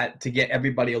all that, to get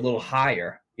everybody a little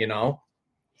higher? Yeah,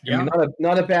 I mean,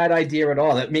 not a bad idea at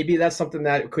all. Maybe that's something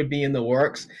that could be in the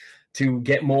works to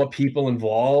get more people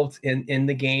involved in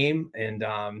the game. And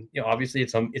obviously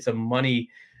it's a money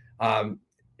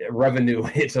revenue.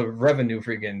 It's a revenue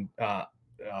freaking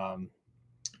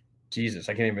Jesus,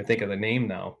 I can't even think of the name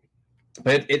now.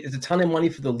 But it's a ton of money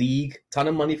for the league, ton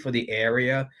of money for the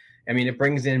area. I mean, it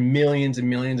brings in millions and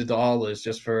millions of dollars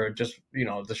just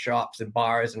the shops and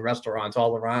bars and restaurants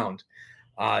all around.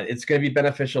 It's going to be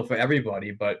beneficial for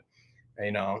everybody, but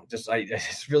I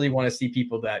just really want to see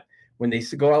people that when they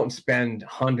go out and spend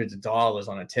hundreds of dollars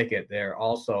on a ticket, they're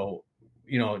also,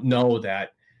 know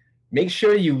that. Make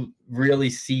sure you really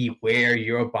see where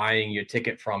you're buying your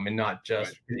ticket from, and not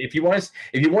just if you want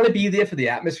to be there for the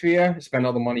atmosphere, spend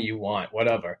all the money you want,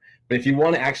 whatever. But if you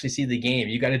want to actually see the game,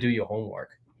 you got to do your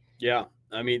homework. Yeah,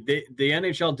 I mean, the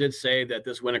NHL did say that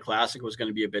this Winter Classic was going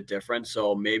to be a bit different,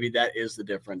 so maybe that is the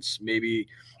difference. Maybe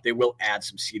they will add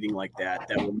some seating like that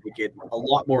will make it a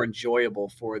lot more enjoyable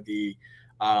for the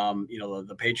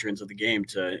the patrons of the game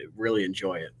to really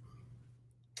enjoy it.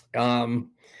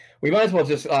 We might as well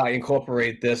just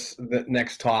incorporate the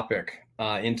next topic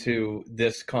into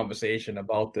this conversation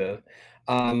about the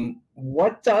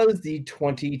what does the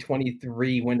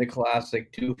 2023 Winter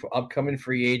Classic do for upcoming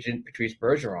free agent Patrice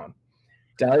Bergeron?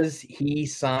 Does he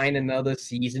sign another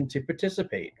season to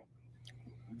participate?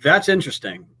 That's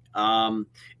interesting.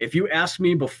 If you asked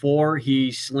me before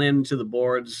he slammed to the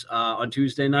boards on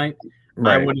Tuesday night,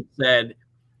 right, I would have said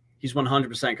he's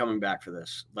 100% coming back for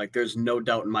this. Like, there's no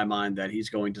doubt in my mind that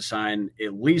he's going to sign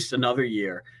at least another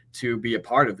year to be a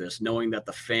part of this, knowing that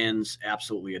the fans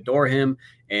absolutely adore him.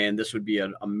 And this would be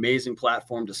an amazing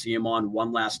platform to see him on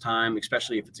one last time,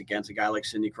 especially if it's against a guy like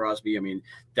Sidney Crosby. I mean,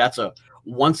 that's a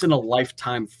once in a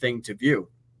lifetime thing to view.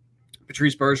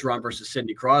 Patrice Bergeron versus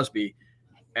Sidney Crosby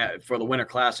for the Winter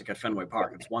Classic at Fenway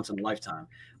Park. It's once in a lifetime.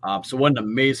 So what an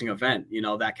amazing event,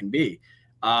 that can be.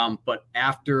 But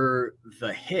after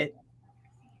the hit,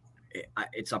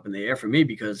 it's up in the air for me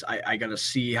because I got to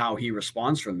see how he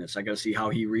responds from this. I got to see how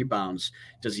he rebounds.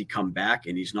 Does he come back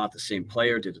and he's not the same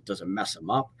player? Does it mess him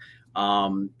up?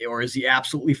 Or is he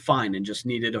absolutely fine and just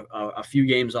needed a few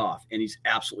games off and he's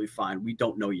absolutely fine? We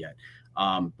don't know yet.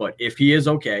 But if he is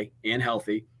okay and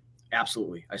healthy,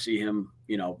 absolutely. I see him,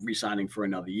 re-signing for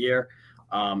another year.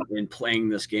 And playing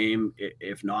this game.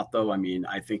 If not, though, I mean,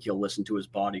 I think he'll listen to his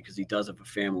body because he does have a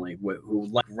family who,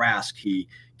 like Rask, he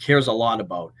cares a lot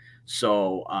about.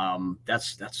 So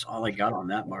that's all I got on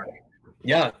that, Mark.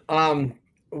 Yeah.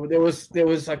 There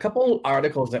was a couple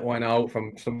articles that went out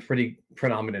from some pretty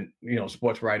predominant,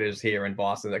 sports writers here in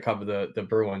Boston that cover the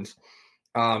Bruins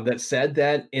that said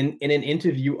that in an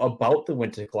interview about the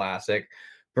Winter Classic,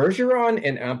 Bergeron,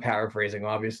 and I'm paraphrasing,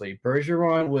 obviously,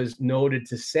 Bergeron was noted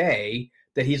to say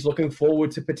that he's looking forward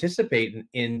to participate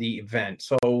in the event.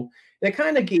 So that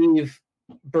kind of gave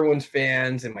Bruins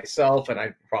fans and myself, and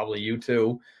I probably you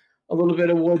too, a little bit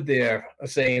of wood there,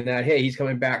 saying that, hey, he's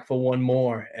coming back for one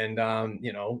more. And,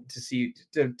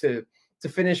 to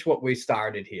finish what we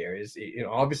started here is,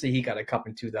 obviously he got a cup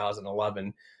in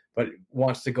 2011, but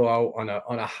wants to go out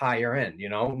on a higher end,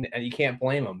 and you can't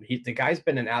blame him. The guy's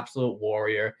been an absolute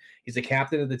warrior. He's the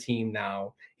captain of the team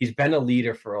now. He's been a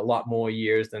leader for a lot more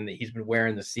years than he's been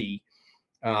wearing the C.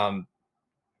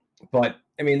 But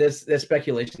I mean, there's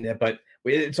speculation there, but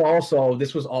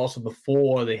this was also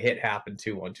before the hit happened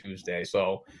too on Tuesday.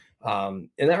 So, and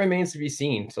that remains to be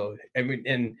seen. So, I mean,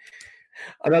 and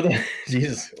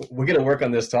Jesus, we're going to work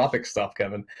on this topic stuff,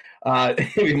 Kevin.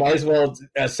 We might as well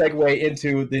segue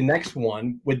into the next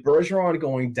one with Bergeron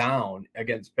going down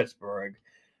against Pittsburgh.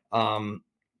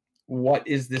 What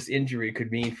is this injury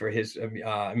could mean for his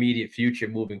immediate future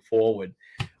moving forward?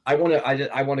 I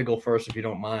want to go first, if you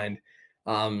don't mind.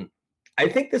 I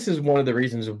think this is one of the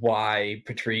reasons why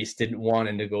Patrice didn't want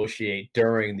to negotiate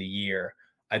during the year.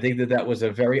 I think that was a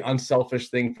very unselfish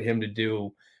thing for him to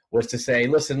do, was to say,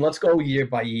 listen, let's go year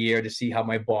by year to see how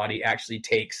my body actually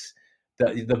takes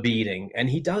the beating. And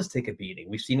he does take a beating.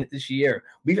 We've seen it this year.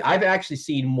 I've actually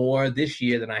seen more this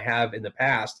year than I have in the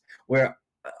past, where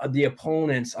the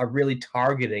opponents are really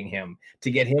targeting him to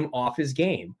get him off his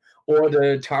game, or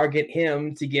to target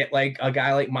him to get like a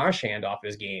guy like Marchand off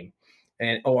his game,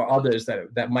 or others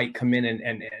that might come in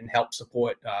and help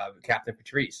support Captain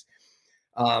Patrice.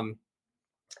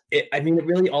 It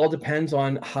really all depends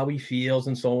on how he feels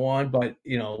and so on. But,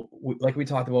 like we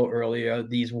talked about earlier,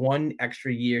 these 1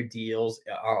 extra year deals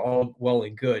are all well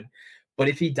and good. But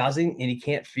if he doesn't and he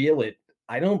can't feel it,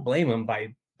 I don't blame him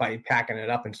by packing it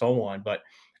up and so on. But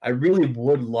I really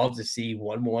would love to see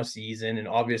one more season, and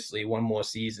obviously one more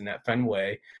season at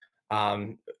Fenway.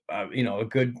 A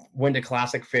good Winter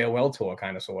Classic farewell tour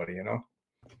kind of sort of,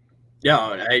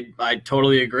 Yeah, I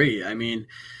totally agree. I mean,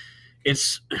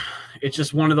 it's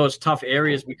just one of those tough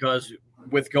areas because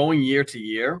with going year to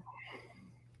year,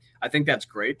 I think that's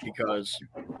great because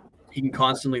he can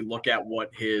constantly look at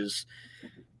what his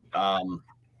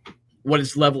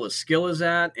level of skill is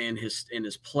at and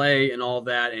his play and all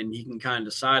that, and he can kind of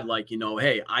decide like,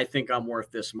 hey, I think I'm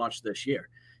worth this much this year,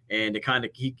 and it kind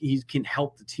of he can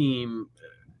help the team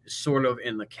sort of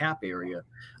in the cap area.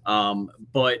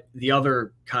 But the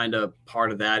other kind of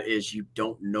part of that is you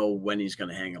don't know when he's going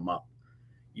to hang him up.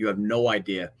 You have no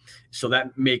idea. So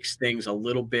that makes things a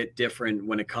little bit different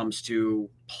when it comes to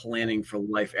planning for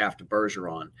life after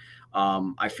Bergeron.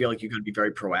 I feel like you're going to be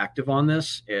very proactive on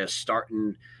this.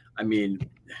 Starting, I mean,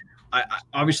 I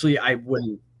obviously I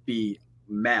wouldn't be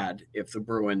mad if the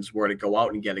Bruins were to go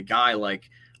out and get a guy like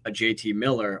a JT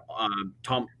Miller.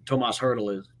 Tomas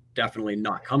Hertl is definitely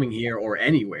not coming here or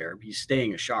anywhere. He's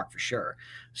staying a Shark for sure.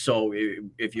 So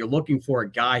if you're looking for a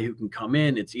guy who can come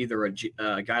in, it's either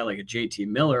a guy like a JT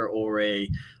Miller or a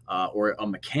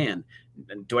McCann.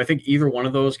 Do I think either one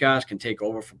of those guys can take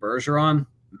over for Bergeron?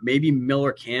 Maybe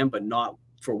Miller can, but not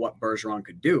for what Bergeron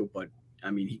could do. But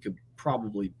I mean, he could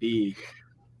probably be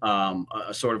a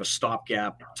sort of a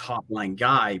stopgap top line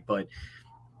guy. But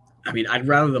I mean, I'd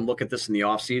rather them look at this in the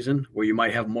offseason where you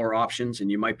might have more options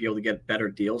and you might be able to get better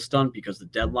deals done, because the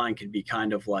deadline can be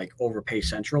kind of like overpay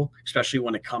central, especially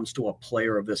when it comes to a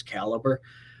player of this caliber.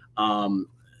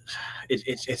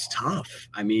 It's tough.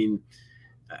 I mean,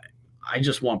 I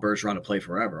just want Bergeron to play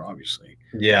forever, obviously.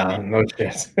 Yeah, no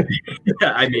chance.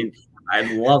 Yeah, I mean, I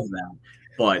love that.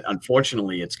 But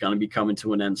unfortunately, it's going to be coming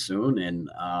to an end soon. And,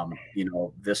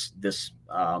 this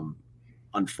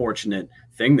unfortunate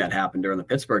thing that happened during the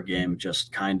Pittsburgh game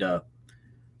just kind of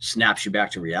snaps you back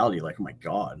to reality. Like, oh my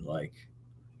God, like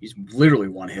he's literally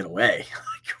one hit away.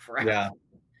 Like, crap.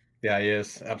 Yeah, he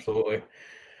is. Absolutely.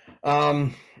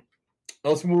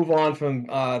 Let's move on from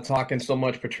talking so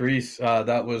much Patrice.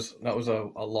 That was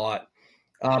a lot.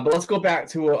 But let's go back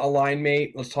to a line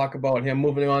mate. Let's talk about him.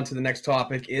 Moving on to the next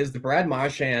topic is the Brad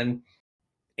Marchand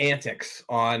antics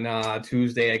on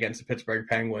Tuesday against the Pittsburgh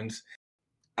Penguins.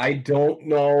 I don't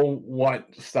know what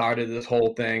started this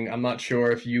whole thing. I'm not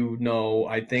sure if you know.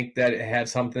 I think that it had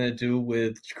something to do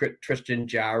with Tristan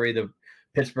Jarry, the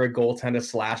Pittsburgh goaltender,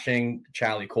 slashing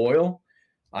Charlie Coyle.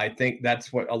 I think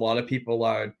that's what a lot of people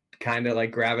are kind of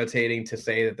like gravitating to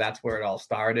say, that that's where it all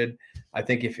started. I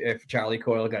think if Charlie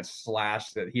Coyle got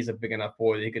slashed, that he's a big enough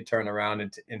boy that he could turn around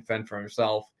and fend for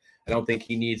himself. I don't think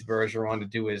he needs Bergeron to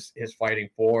do his fighting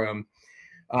for him.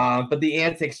 But the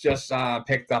antics just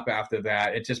picked up after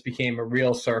that. It just became a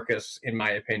real circus, in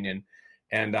my opinion.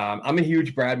 And I'm a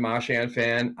huge Brad Marchand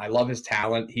fan. I love his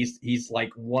talent. He's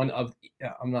like one of,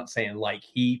 I'm not saying like,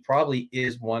 he probably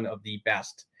is one of the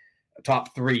best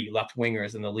top 3 left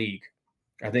wingers in the league.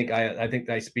 I think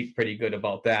I speak pretty good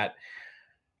about that.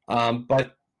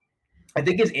 But I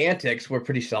think his antics were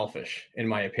pretty selfish, in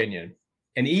my opinion.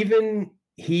 And even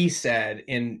he said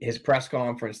in his press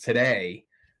conference today,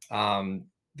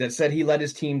 that said he let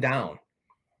his team down,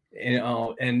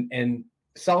 and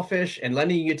selfish and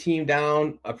letting your team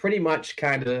down are pretty much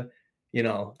kind of,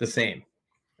 the same.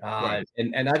 Right.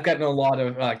 And I've gotten a lot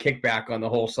of kickback on the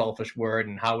whole selfish word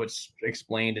and how it's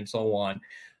explained and so on.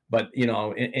 But,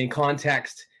 in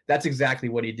context, that's exactly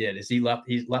what he did. Is he left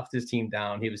his team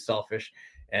down. He was selfish,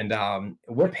 and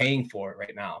we're paying for it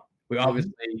right now. We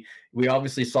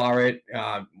obviously saw it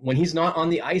when he's not on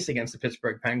the ice against the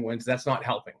Pittsburgh Penguins. That's not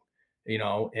helping.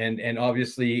 And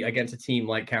obviously against a team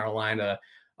like Carolina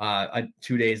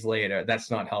 2 days later,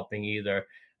 that's not helping either.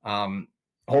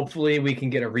 Hopefully we can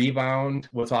get a rebound.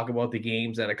 We'll talk about the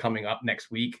games that are coming up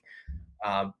next week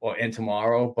and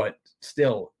tomorrow, but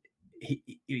still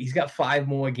he's got 5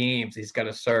 more games he's got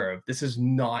to serve. This is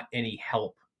not any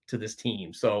help to this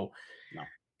team. So no.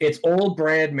 It's old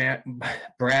Brad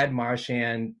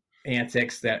Marchand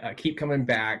antics that keep coming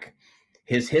back.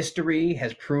 His history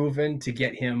has proven to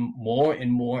get him more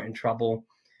and more in trouble,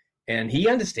 and he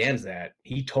understands that.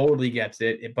 He totally gets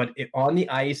it. But on the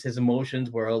ice, his emotions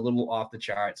were a little off the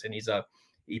charts, and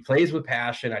he plays with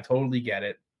passion. I totally get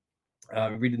it.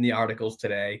 Reading the articles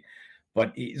today,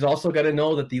 but he's also got to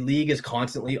know that the league is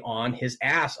constantly on his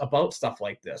ass about stuff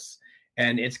like this,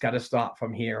 and it's got to stop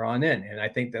from here on in. And I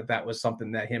think that was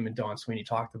something that him and Don Sweeney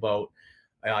talked about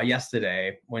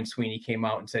yesterday when Sweeney came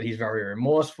out and said he's very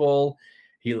remorseful.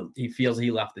 He feels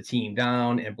he left the team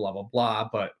down and blah, blah, blah.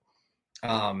 But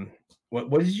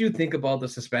what did you think about the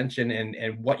suspension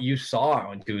and what you saw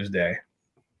on Tuesday?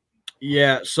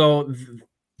 Yeah, so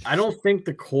I don't think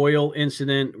the Coyle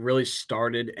incident really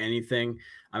started anything.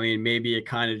 I mean, maybe it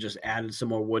kind of just added some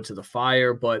more wood to the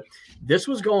fire, but this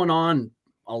was going on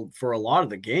for a lot of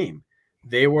the game.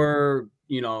 They were,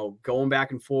 going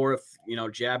back and forth,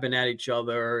 jabbing at each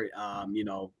other,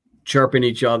 chirping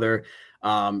each other.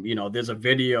 There's a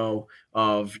video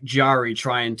of Jarry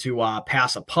trying to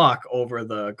pass a puck over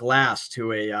the glass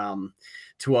to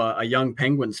a young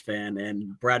Penguins fan,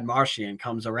 and Brad Marchand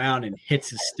comes around and hits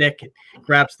his stick and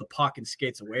grabs the puck and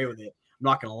skates away with it. I'm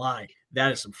not gonna lie,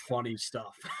 that is some funny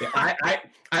stuff. I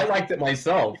liked it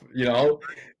myself.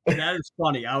 That is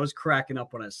funny. I was cracking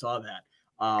up when I saw that.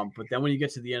 But then when you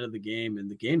get to the end of the game and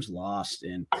the game's lost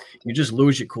and you just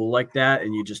lose your cool like that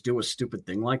and you just do a stupid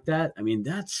thing like that, I mean,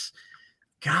 that's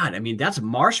God, I mean, that's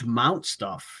Marsh Mount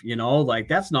stuff, like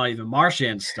that's not even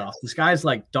Marchand stuff. This guy's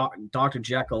like Dr.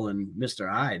 Jekyll and Mr.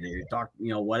 Hyde,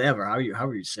 whatever.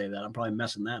 However you say that. I'm probably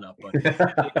messing that up, but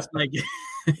it's like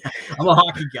I'm a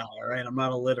hockey guy, all right? I'm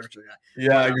not a literature guy.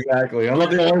 Yeah, exactly. I'm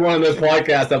not the only one on this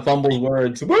podcast that fumbles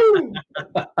words. Woo!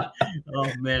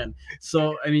 Oh man.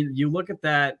 So I mean, you look at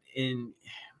that and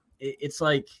it's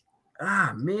like,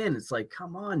 man, it's like,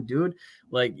 come on, dude.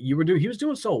 Like he was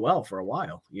doing so well for a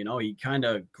while, he kind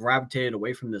of gravitated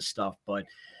away from this stuff. But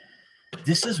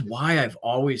this is why I've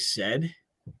always said,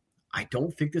 I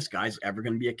don't think this guy's ever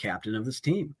going to be a captain of this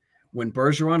team. When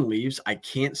Bergeron leaves, I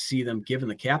can't see them giving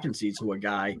the captaincy to a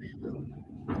guy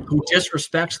who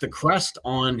disrespects the crest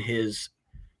on his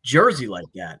jersey like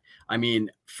that. I mean,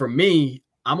 for me,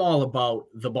 I'm all about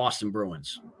the Boston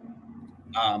Bruins.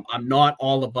 I'm not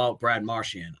all about Brad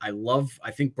Marchand. I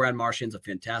think Brad Marchand's a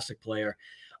fantastic player.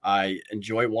 I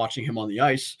enjoy watching him on the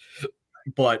ice,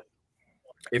 but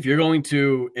if you're going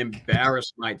to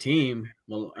embarrass my team,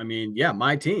 well, I mean, yeah,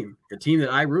 my team, the team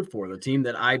that I root for, the team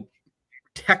that I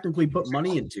technically put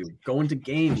money into, going to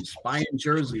games, buying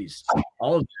jerseys,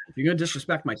 all of that. If you're going to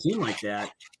disrespect my team like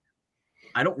that,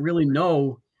 I don't really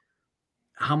know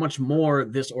how much more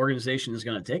this organization is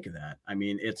going to take of that. I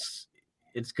mean, it's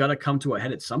got to come to a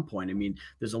head at some point. I mean,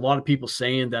 there's a lot of people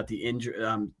saying that the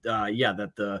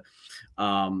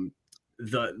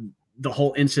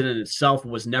whole incident itself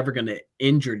was never going to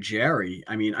injure Jerry.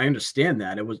 I mean, I understand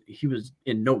that he was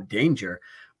in no danger,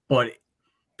 but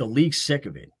the league's sick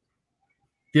of it.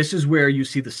 This is where you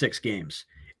see the 6 games.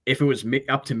 If it was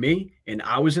up to me and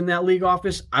I was in that league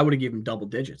office, I would have given him double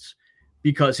digits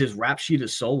because his rap sheet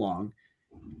is so long.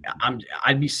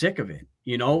 I'd be sick of it.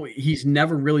 He's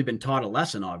never really been taught a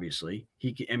lesson, obviously.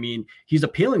 He's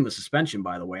appealing the suspension,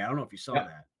 by the way. I don't know if you saw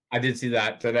that. I did see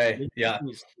that today. Yeah.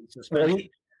 Well,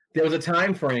 there was a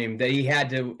time frame that he had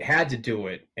to do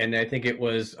it, and I think it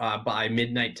was by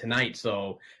midnight tonight.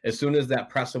 So as soon as that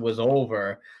presser was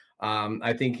over,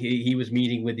 I think he was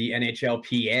meeting with the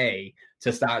NHLPA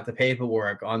to start the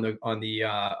paperwork on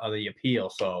the appeal.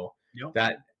 So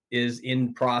that is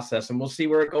in process, and we'll see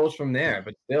where it goes from there.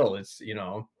 But still, it's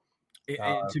to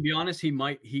be honest, he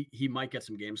might get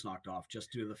some games knocked off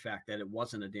just due to the fact that it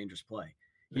wasn't a dangerous play.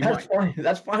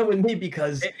 That's fine with me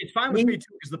because it's fine with me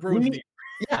too because the Bruins.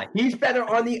 Yeah, he's better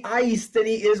on the ice than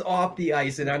he is off the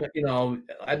ice, and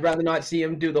I'd rather not see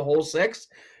him do the whole 6.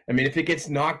 I mean, if it gets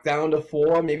knocked down to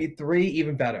 4, maybe 3,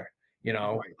 even better.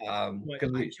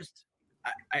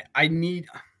 I need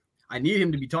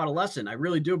him to be taught a lesson. I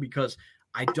really do, because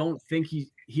I don't think he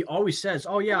always says,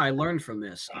 "Oh yeah, I learned from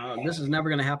this. This is never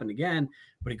going to happen again."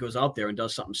 But he goes out there and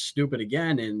does something stupid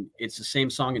again, and it's the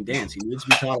same song and dance. He needs to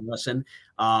be taught a lesson.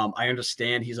 I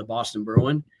understand he's a Boston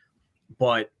Bruin,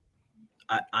 but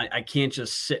I can't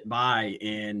just sit by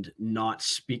and not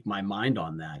speak my mind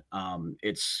on that.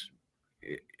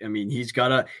 He's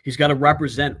got to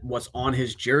represent what's on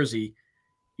his jersey,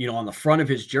 on the front of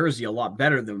his jersey a lot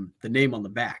better than the name on the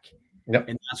back. Yep.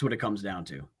 And that's what it comes down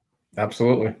to.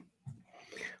 Absolutely.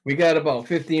 We got about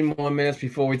 15 more minutes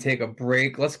before we take a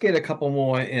break. Let's get a couple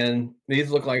more in.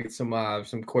 These look like some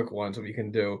quick ones that we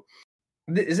can do.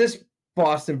 Is this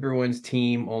Boston Bruins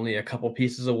team only a couple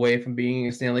pieces away from being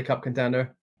a Stanley Cup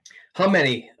contender? How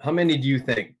many do you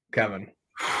think, Kevin?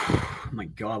 Oh my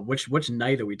God, which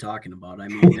night are we talking about? I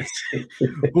mean,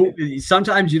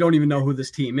 sometimes you don't even know who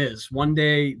this team is. One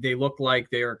day they look like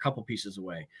they're a couple pieces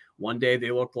away. One day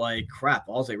they look like crap.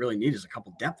 All they really need is a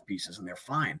couple depth pieces and they're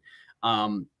fine.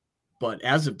 But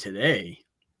as of today,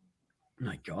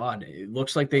 my God, it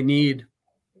looks like they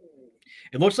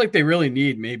really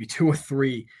need maybe 2 or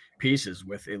 3 pieces,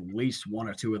 with at least 1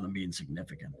 or 2 of them being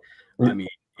significant. I mean,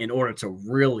 in order to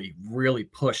really, really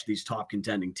push these top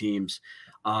contending teams.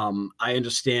 I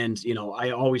understand, I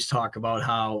always talk about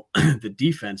how the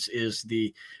defense is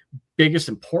the biggest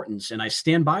importance, and I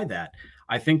stand by that.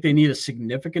 I think they need a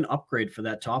significant upgrade for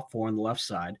that top 4 on the left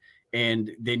side,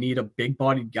 and they need a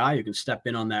big-bodied guy who can step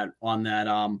in on that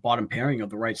bottom pairing of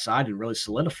the right side and really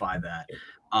solidify that.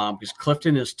 Because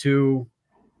Clifton is too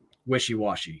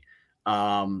wishy-washy.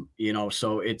 So you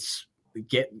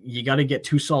got to get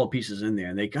 2 solid pieces in there,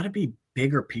 and they got to be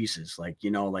bigger pieces, like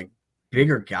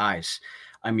bigger guys.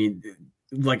 I mean,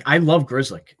 I love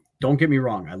Grzelcyk. Don't get me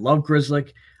wrong. I love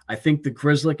Grzelcyk. I think the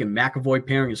Grzelcyk and McAvoy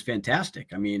pairing is fantastic.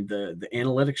 I mean, the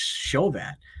analytics show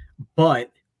that,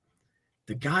 but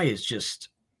the guy is just,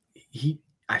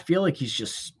 I feel like he's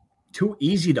just too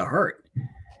easy to hurt.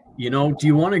 Do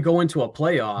you want to go into a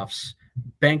playoffs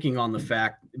banking on a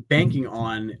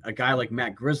guy like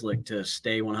Matt Grzelcyk to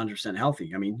stay 100%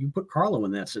 healthy? I mean, you put Carlo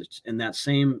in that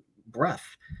same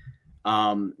breath.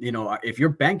 If you're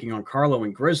banking on Carlo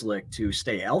and Grzelcyk to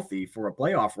stay healthy for a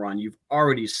playoff run, you've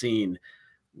already seen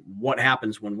what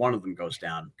happens when one of them goes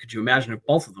down. Could you imagine if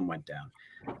both of them went down?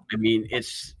 I mean,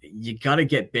 you got to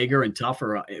get bigger and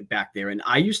tougher back there. And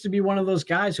I used to be one of those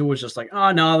guys who was just like,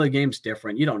 oh, no, the game's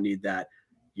different. You don't need that.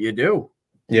 You do.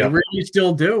 Yeah. You really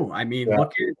still do. I mean,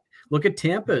 look at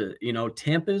Tampa,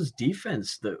 Tampa's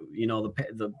defense,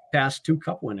 the past 2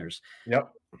 cup winners.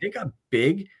 Yep. They got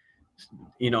big,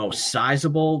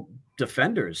 sizable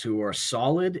defenders who are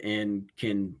solid and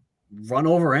can run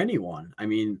over anyone. I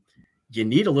mean, you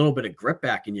need a little bit of grip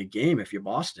back in your game if you're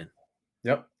Boston.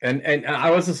 Yep. And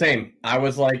I was the same. I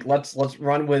was like, let's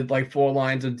run with like 4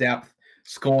 lines of depth,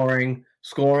 scoring,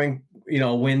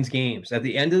 wins games. At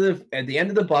the end of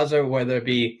the buzzer, whether it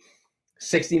be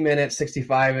 60 minutes,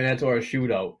 65 minutes, or a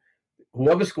shootout,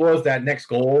 whoever scores that next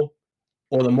goal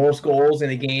or the most goals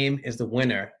in a game is the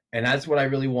winner. And that's what I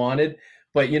really wanted.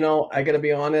 But I gotta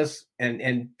be honest,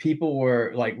 and people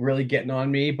were like really getting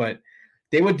on me, but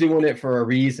they were doing it for a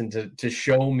reason to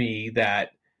show me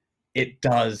that it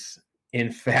does in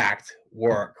fact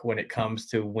work when it comes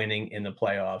to winning in the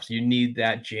playoffs. You need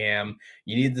that jam,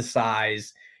 you need the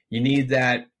size, you need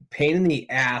that pain in the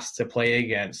ass to play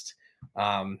against.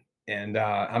 And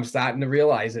I'm starting to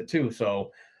realize it too.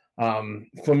 So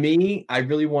for me, I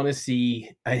really want to see,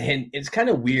 and it's kind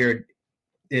of weird,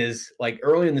 is like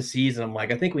early in the season, I'm like,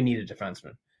 I think we need a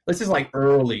defenseman. This is like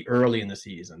early in the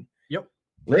season. Yep.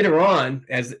 Later on,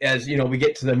 as we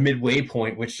get to the midway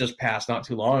point, which just passed not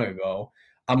too long ago,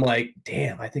 I'm like,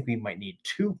 damn, I think we might need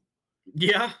 2.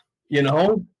 Yeah.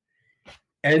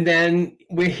 And then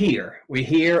we're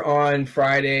here on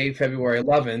Friday, February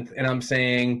 11th, and I'm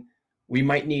saying we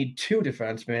might need 2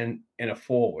 defensemen and a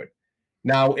forward.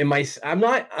 Now, I'm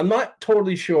not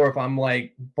totally sure if I'm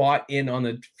like bought in on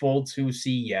the full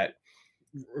 2C yet.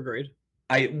 Agreed.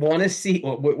 I want to see.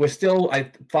 We're still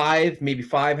 5, maybe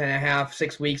 5.5,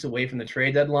 6 weeks away from the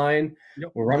trade deadline.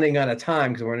 Yep. We're running out of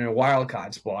time because we're in a wild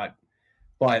card spot.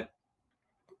 But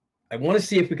I want to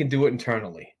see if we can do it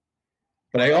internally.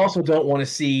 But I also don't want to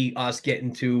see us get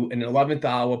into an 11th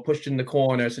hour, pushed in the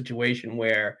corner situation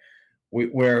where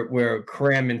we're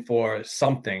cramming for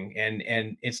something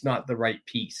and it's not the right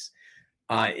piece.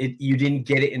 You didn't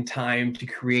get it in time to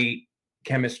create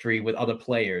chemistry with other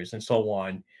players and so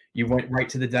on. You went right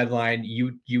to the deadline.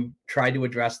 You tried to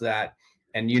address that,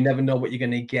 and you never know what you're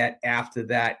going to get after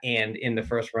that and in the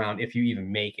first round if you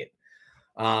even make it.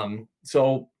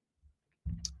 So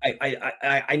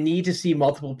I need to see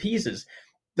multiple pieces.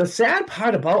 The sad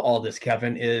part about all this,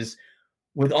 Kevin, is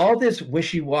with all this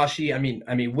wishy-washy,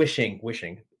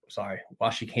 wishing. Sorry,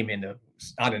 washy came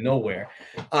out of nowhere.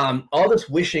 All this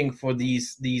wishing for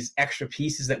these extra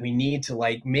pieces that we need to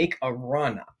like make a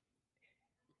run.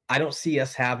 I don't see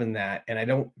us having that,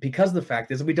 and because the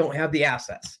fact is we don't have the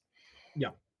assets.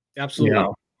 Yeah,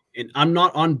 absolutely. And I'm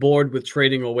not on board with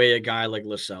trading away a guy like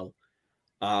Lysell.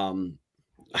 I'm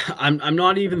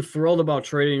not even thrilled about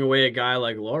trading away a guy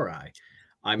like Lohrei.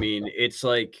 I mean, it's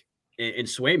like, and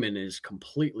Swayman is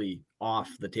completely off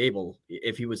the table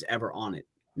if he was ever on it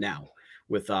now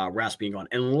with Rask being gone,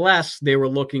 unless they were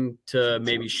looking to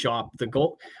maybe shop the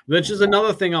goal, which is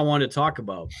another thing I want to talk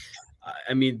about.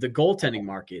 I mean, the goaltending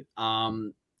market.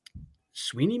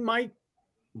 Sweeney might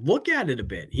look at it a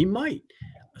bit. He might.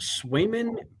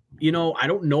 Swayman, I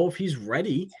don't know if he's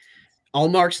ready.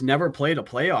 Allmark's never played a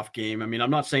playoff game. I mean,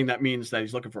 I'm not saying that means that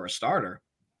he's looking for a starter,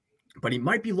 but he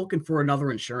might be looking for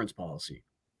another insurance policy.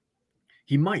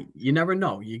 He might. You never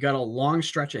know. You got a long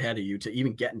stretch ahead of you to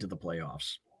even get into the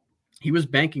playoffs. He was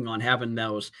banking on having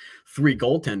those 3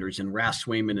 goaltenders in Rask,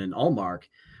 Swayman, and Allmark.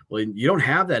 Well, you don't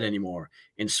have that anymore.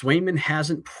 And Swayman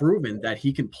hasn't proven that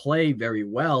he can play very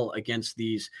well against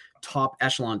these top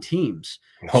echelon teams.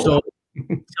 Oh. So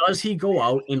does he go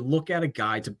out and look at a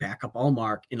guy to back up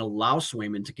Allmark and allow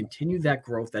Swayman to continue that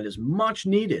growth that is much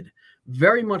needed,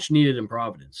 very much needed in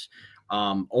Providence?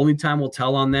 Only time will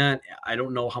tell on that. I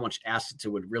don't know how much assets it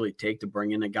would really take to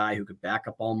bring in a guy who could back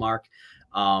up Allmark.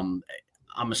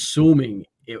 I'm assuming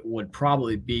it would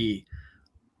probably be,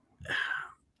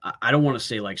 I don't want to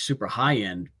say like super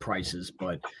high-end prices,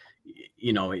 but,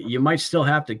 you might still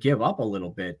have to give up a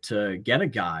little bit to get a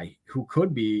guy who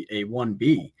could be a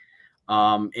 1B.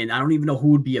 And I don't even know who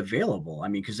would be available. I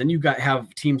mean, because then you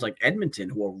have teams like Edmonton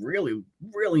who are really,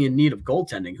 really in need of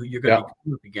goaltending, who you're going to be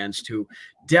going up against, who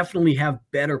definitely have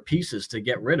better pieces to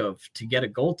get rid of to get a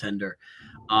goaltender.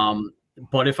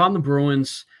 But if I'm the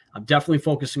Bruins, I'm definitely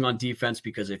focusing on defense,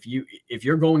 because if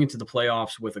you're going into the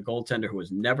playoffs with a goaltender who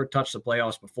has never touched the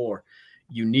playoffs before,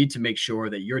 you need to make sure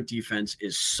that your defense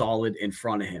is solid in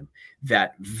front of him,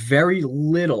 that very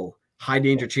little high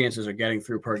danger chances are getting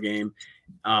through per game.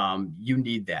 You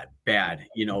need that bad.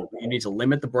 You need to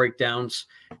limit the breakdowns.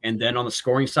 And then on the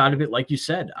scoring side of it, like you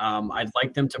said, I'd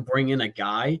like them to bring in a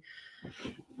guy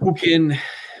who can,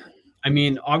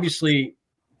 obviously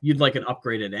you'd like an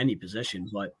upgrade at any position,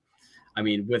 but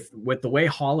with the way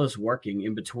Hall is working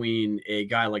in between a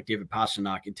guy like David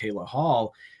Pastrnak and Taylor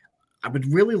Hall, I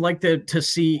would really like to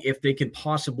see if they could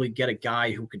possibly get a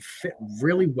guy who could fit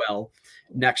really well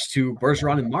next to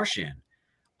Bergeron and Marchand.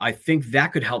 I think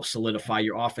that could help solidify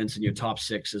your offense in your top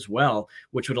six as well,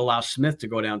 which would allow Smith to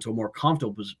go down to a more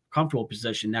comfortable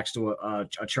position next to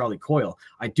a Charlie Coyle.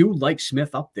 I do like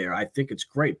Smith up there. I think it's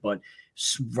great, but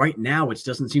right now it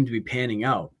doesn't seem to be panning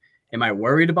out. Am I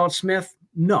worried about Smith?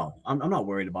 No, I'm not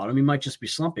worried about him. He might just be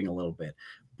slumping a little bit,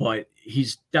 but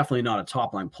he's definitely not a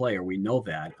top-line player. We know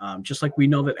that. Just like we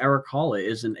know that Erik Haula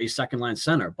isn't a second-line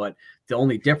center, but the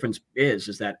only difference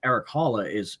is that Erik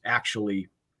Haula is actually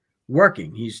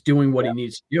working. He's doing what he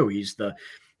needs to do. He's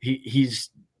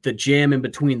the jam in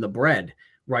between the bread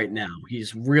right now.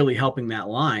 He's really helping that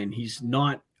line. He's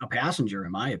not a passenger,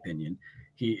 in my opinion.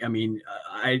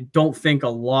 I don't think a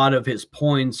lot of his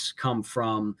points come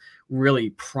from really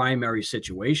primary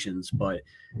situations, but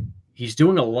he's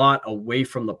doing a lot away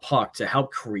from the puck to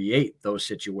help create those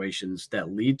situations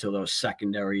that lead to those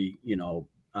secondary,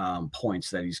 points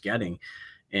that he's getting.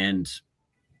 And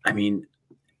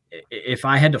if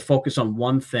I had to focus on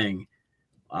one thing,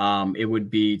 it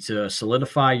would be to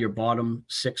solidify your bottom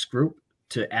six group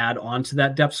to add on to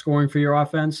that depth scoring for your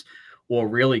offense, or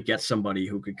really get somebody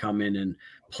who could come in and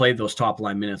play those top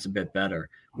line minutes a bit better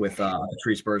with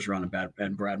Patrice Bergeron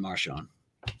and Brad Marchand.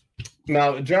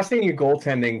 Now, addressing your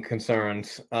goaltending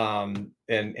concerns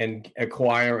and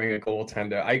acquiring a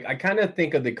goaltender, I kind of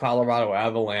think of the Colorado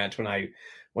Avalanche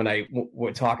when I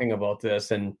were talking about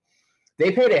this, and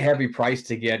they paid a heavy price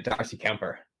to get Darcy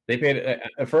Kemper. They paid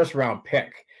a first round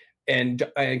pick, and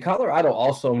Colorado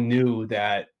also knew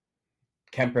that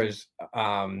Kemper's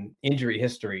injury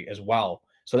history as well.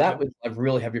 So that was a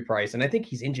really heavy price. And I think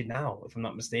he's injured now, if I'm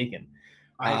not mistaken.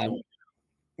 I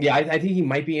think he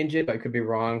might be injured, but I could be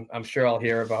wrong. I'm sure I'll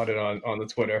hear about it on the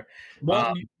Twitter.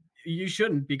 Well, you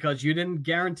shouldn't, because you didn't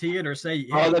guarantee it or say.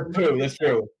 Hey, that's true. That's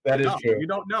true. That is true. You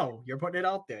don't know. You're putting it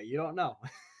out there. You don't know.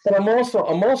 But I'm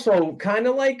also kind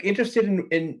of like interested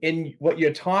in what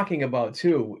you're talking about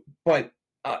too. But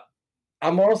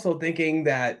I'm also thinking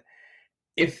that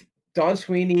if Don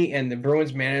Sweeney and the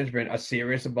Bruins management are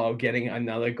serious about getting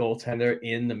another goaltender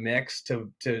in the mix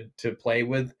to play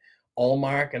with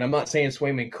Ullmark, and I'm not saying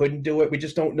Swayman couldn't do it. We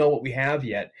just don't know what we have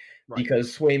yet, right?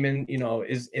 Because Swayman,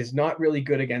 is not really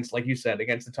good against, like you said,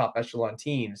 against the top echelon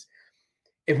teams.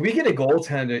 If we get a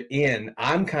goaltender in,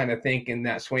 I'm kind of thinking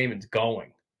that Swayman's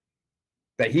going,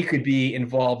 that he could be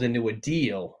involved into a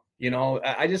deal.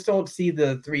 I just don't see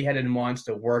the three-headed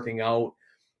monster working out.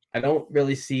 I don't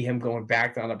really see him going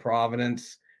back down to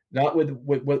Providence, not with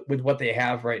what they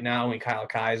have right now in Kyle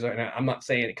Kaiser. And I'm not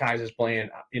saying that Kaiser's playing,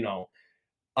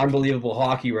 unbelievable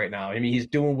hockey right now. He's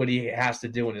doing what he has to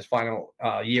do in his final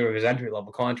year of his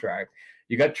entry-level contract.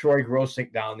 You got Troy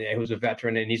Grosek down there, who's a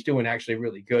veteran, and he's doing actually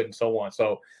really good and so on.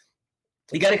 So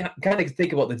you got to kind of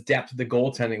think about the depth of the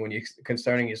goaltending when you're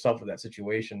concerning yourself with that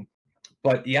situation.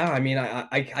 But, yeah,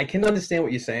 I can understand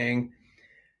what you're saying.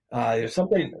 There's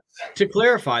something to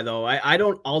clarify, though. I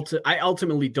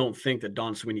ultimately don't think that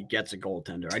Don Sweeney gets a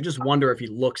goaltender. I just wonder if he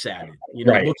looks at it,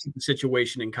 right. Looks at the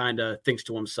situation and kind of thinks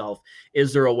to himself,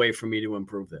 "Is there a way for me to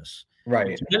improve this?"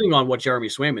 Right. Depending on what Jeremy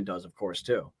Swayman does, of course,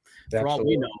 too. Absolutely. For all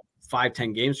we know,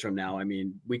 5-10 games from now,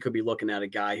 we could be looking at a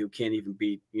guy who can't even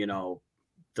beat,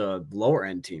 the lower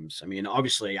end teams.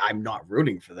 Obviously I'm not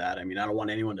rooting for that. I don't want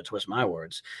anyone to twist my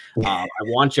words. I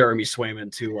want Jeremy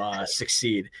Swayman to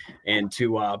succeed and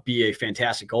to be a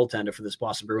fantastic goaltender for this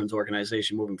Boston Bruins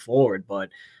organization moving forward. But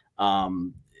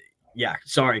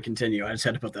sorry, continue. I just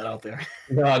had to put that out there.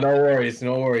 No worries.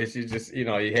 You just,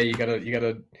 hey,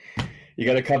 you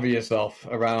gotta cover yourself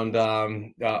around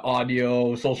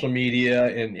audio, social media,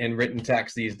 and written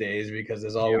text these days, because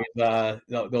there's always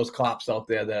those cops out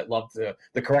there that love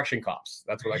the correction cops.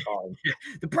 That's what I call them.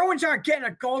 The Bruins aren't getting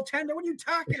a goaltender. What are you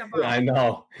talking about? I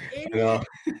know.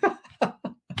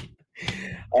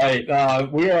 All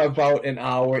right, we are about an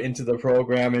hour into the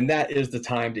program, and that is the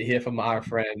time to hear from our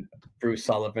friend Bruce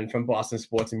Sullivan from Boston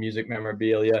Sports and Music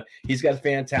Memorabilia. He's got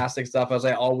fantastic stuff, as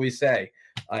I always say.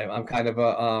 I'm kind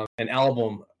of an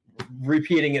album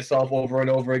repeating itself over and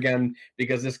over again,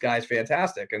 because this guy's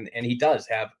fantastic, and he does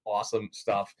have awesome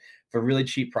stuff for really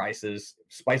cheap prices.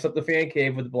 Spice up the fan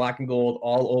cave with black and gold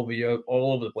all over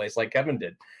the place, like Kevin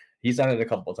did. He's done it a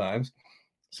couple of times.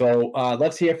 So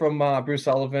let's hear from Bruce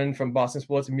Sullivan from Boston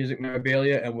Sports and Music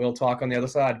Memorabilia, and we'll talk on the other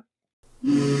side.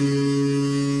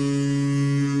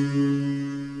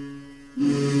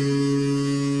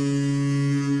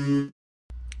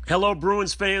 Hello,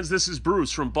 Bruins fans. This is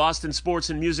Bruce from Boston Sports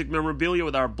and Music Memorabilia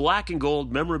with our Black and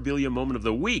Gold Memorabilia Moment of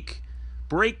the Week.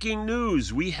 Breaking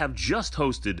news. We have just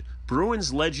hosted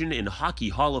Bruins legend and Hockey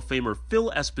Hall of Famer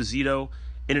Phil Esposito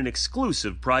in an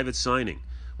exclusive private signing.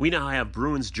 We now have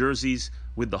Bruins jerseys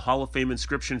with the Hall of Fame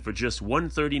inscription for just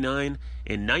 $139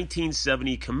 and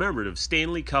 1970 commemorative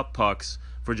Stanley Cup pucks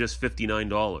for just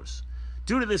 $59.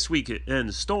 Due to this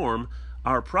weekend storm,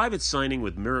 our private signing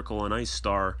with Miracle on Ice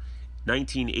star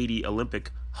 1980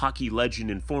 Olympic hockey legend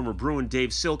and former Bruin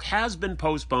Dave Silk has been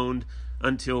postponed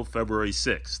until February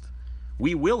 6th.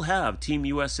 We will have Team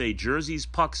USA jerseys,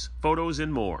 pucks, photos,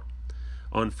 and more.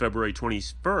 On February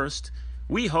 21st,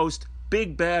 we host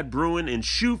Big Bad Bruin and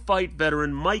shoe fight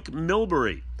veteran Mike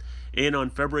Milbury. And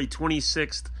on February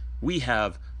 26th, we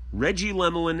have Reggie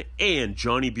Lemelin and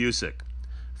Johnny Busick.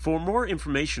 For more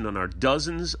information on our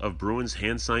dozens of Bruins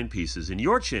hand-signed pieces and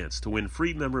your chance to win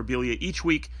free memorabilia each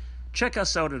week, check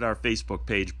us out at our Facebook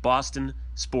page, Boston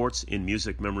Sports and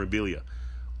Music Memorabilia,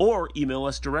 or email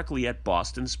us directly at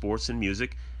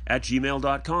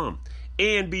bostonsportsandmusic@gmail.com.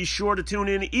 And be sure to tune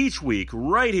in each week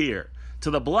right here to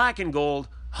the Black and Gold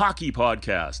Hockey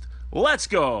Podcast. Let's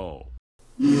go!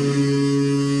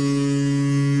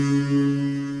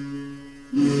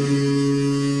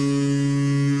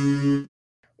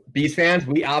 Beast fans,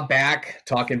 we are back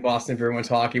talking Boston Bruins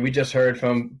hockey. We just heard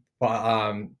from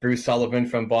Bruce Sullivan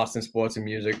from Boston Sports and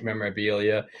Music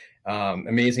Memorabilia.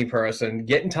 Amazing person.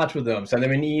 Get in touch with him. Send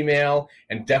him an email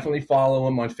and definitely follow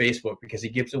him on Facebook because he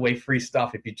gives away free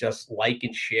stuff if you just like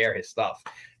and share his stuff.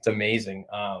 It's amazing.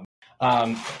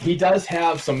 He does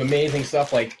have some amazing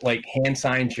stuff like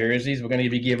hand-signed jerseys. We're going to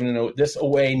be giving this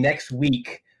away next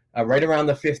week, right around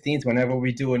the 15th, whenever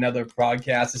we do another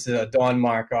broadcast. This is a Don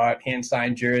Marcotte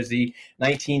hand-signed jersey,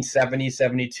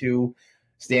 1970-72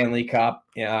 Stanley Cup,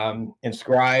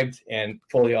 inscribed and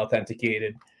fully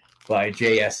authenticated by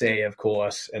JSA, of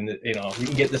course. And, you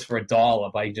can get this for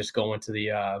 $1 by just going to the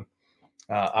our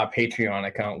Patreon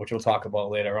account, which we'll talk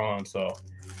about later on.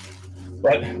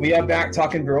 But we are back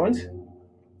talking Bruins,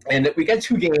 and we got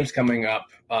 2 games coming up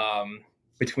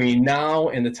between now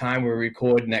and the time we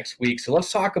record next week. So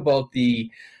let's talk about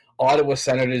the Ottawa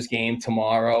Senators game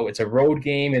tomorrow. It's a road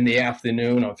game in the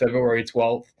afternoon on February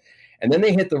 12th, and then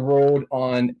they hit the road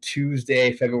on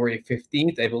Tuesday, February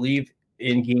 15th, I believe,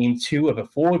 in game 2 of a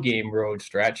 4-game road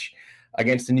stretch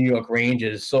against the New York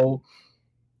Rangers. So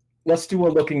let's do a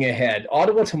looking ahead.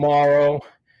 Ottawa tomorrow.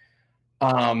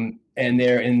 And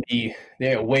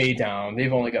they're way down.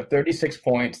 They've only got 36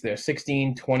 points. They're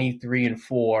 16, 23, and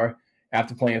 4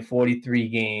 after playing 43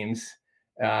 games.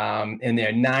 And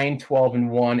they're 9, 12,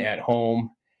 and 1 at home.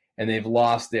 And they've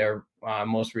lost their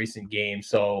most recent game.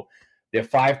 So they're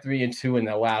 5, 3, and 2 in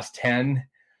their last 10.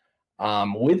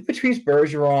 With Patrice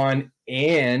Bergeron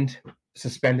and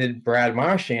suspended Brad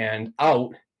Marchand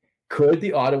out, could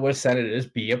the Ottawa Senators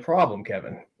be a problem,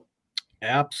 Kevin?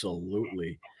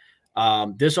 Absolutely.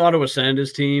 This Ottawa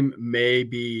Senators team may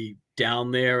be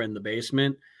down there in the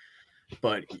basement,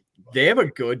 but they have a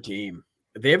good team.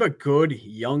 They have a good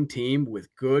young team with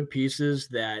good pieces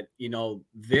that,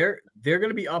 they're going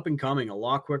to be up and coming a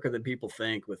lot quicker than people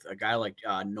think with a guy like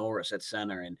Norris at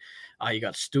center. And you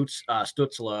got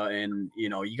Stützle and,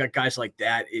 you got guys like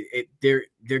that. They're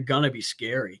going to be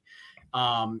scary.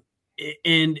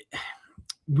 And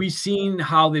we've seen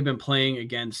how they've been playing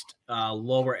against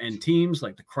lower end teams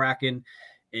like the Kraken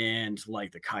and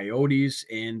like the Coyotes,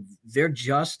 and they're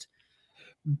just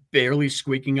barely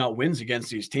squeaking out wins against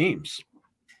these teams.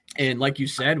 And like you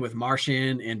said, with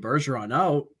Marchand and Bergeron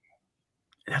out,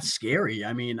 that's scary.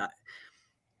 I mean,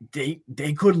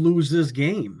 they could lose this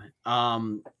game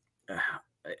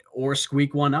or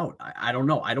squeak one out. I don't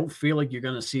know. I don't feel like you're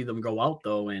going to see them go out,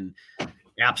 though, and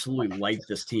absolutely light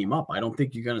this team up. I don't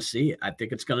think you're going to see it. I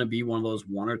think it's going to be one of those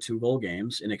 1 or 2 goal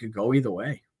games, and it could go either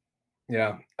way.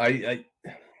 Yeah. You're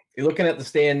looking at the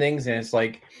standings, and it's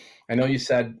like, I know you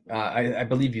said, I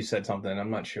believe you said something. I'm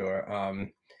not sure.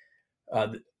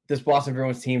 This Boston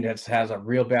Bruins team has a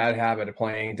real bad habit of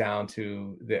playing down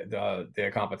to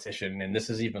their competition, and this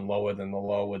is even lower than the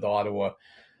low with Ottawa.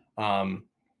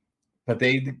 But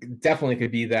they definitely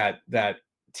could be that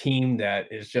team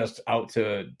that is just out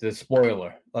to the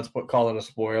spoiler. Let's call it a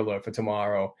spoiler for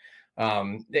tomorrow.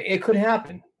 It could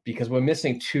happen because we're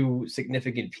missing 2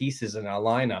 significant pieces in our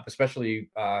lineup, especially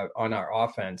on our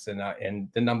offense and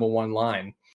the number 1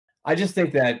 line. I just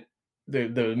think that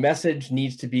the message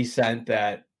needs to be sent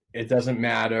that It doesn't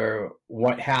matter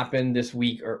what happened this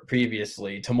week or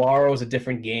previously. Tomorrow is a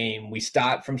different game. We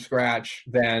start from scratch,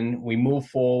 then we move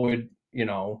forward,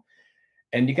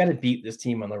 and you got to beat this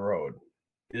team on the road.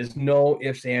 There's no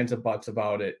ifs, ands, or buts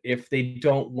about it. If they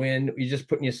don't win, you're just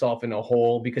putting yourself in a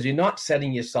hole because you're not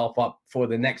setting yourself up for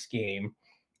the next game,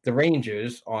 the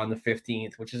Rangers, on the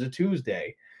 15th, which is a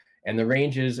Tuesday. And the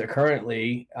Rangers are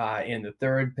currently in the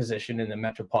third position in the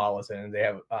Metropolitan. They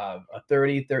have a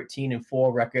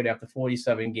 30-13-4 record after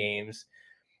 47 games.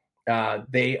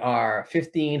 They are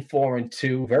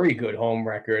 15-4-2, very good home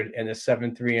record, and a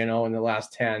 7-3-0 in the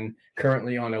last 10,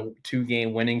 currently on a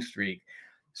 2-game winning streak.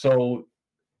 So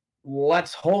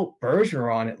let's hope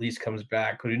Bergeron at least comes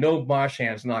back, because we know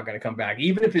Marchand's not going to come back.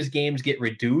 Even if his games get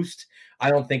reduced, I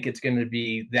don't think it's going to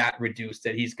be that reduced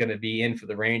that he's going to be in for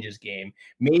the Rangers game.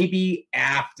 Maybe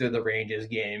after the Rangers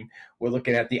game, we're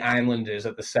looking at the Islanders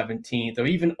at the 17th, or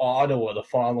even Ottawa the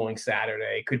following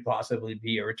Saturday could possibly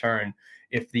be a return.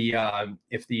 If the I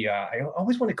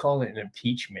always want to call it an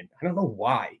impeachment. I don't know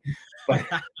why, but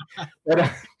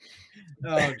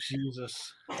oh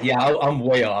Jesus, yeah, I'm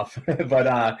way off,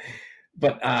 but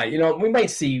we might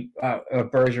see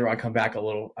Bergeron come back a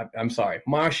little. I'm sorry,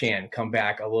 Marchand come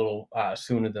back a little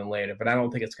sooner than later, but I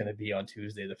don't think it's going to be on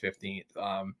Tuesday the 15th.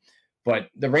 But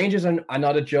the Rangers are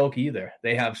not a joke either.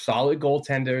 They have solid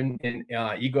goaltender in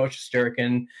Igor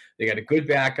Shesterkin. They got a good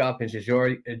backup in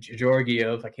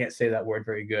Georgiev. I can't say that word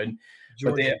very good,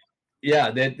 but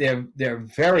they're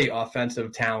very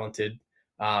offensive, talented.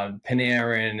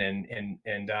 Panarin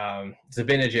and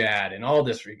Zibanejad and all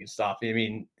this freaking stuff. I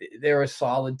mean, they're a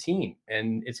solid team,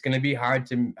 and it's going to be hard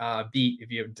to beat if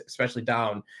you're especially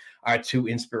down our two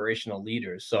inspirational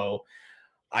leaders. So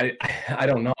I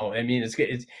don't know. I mean,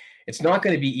 it's not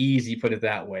going to be easy, put it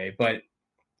that way. But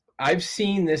I've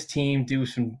seen this team do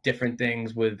some different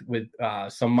things with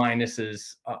some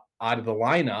minuses out of the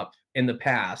lineup in the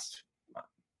past.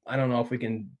 I don't know if we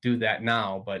can do that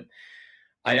now, but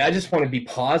I just want to be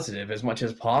positive as much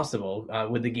as possible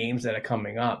with the games that are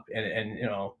coming up. And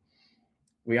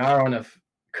we are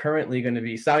currently going to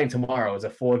be starting tomorrow is a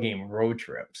 4-game road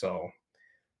trip. So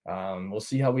we'll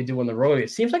see how we do on the road. It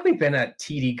seems like we've been at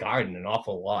TD Garden an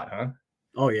awful lot, huh?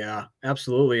 Oh, yeah,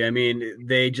 absolutely. I mean,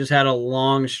 they just had a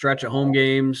long stretch of home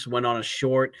games, went on a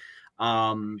short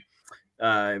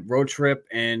road trip,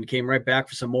 and came right back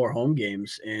for some more home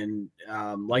games. And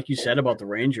like you said about the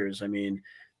Rangers, I mean,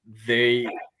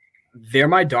 they're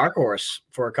my dark horse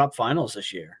for a cup finals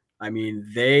this year. I mean,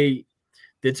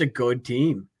 it's a good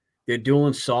team. They're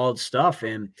doing solid stuff.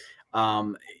 And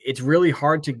it's really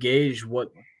hard to gauge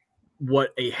what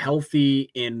a healthy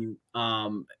and,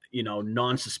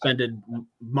 non-suspended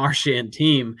Marchand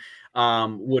team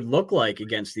would look like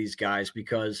against these guys,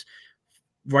 because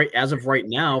as of right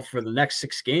now, for the next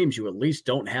 6 games, you at least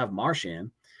don't have Marchand.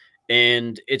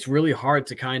 And it's really hard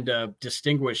to kind of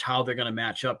distinguish how they're going to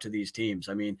match up to these teams.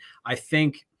 I mean, I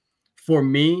think for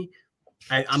me,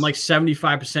 I'm like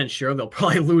 75% sure they'll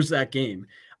probably lose that game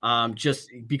just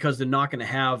because they're not going to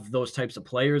have those types of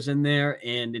players in there.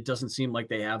 And it doesn't seem like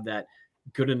they have that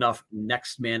good enough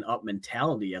next man up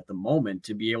mentality at the moment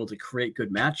to be able to create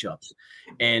good matchups.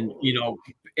 And,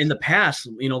 in the past,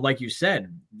 like you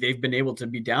said, they've been able to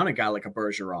be down a guy like a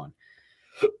Bergeron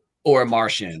or a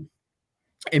Marchand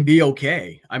and be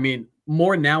okay. I mean,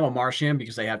 more now a Marchand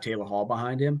because they have Taylor Hall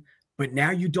behind him, but now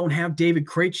you don't have David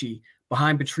Krejci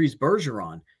behind Patrice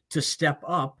Bergeron to step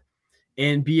up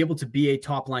and be able to be a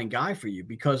top line guy for you,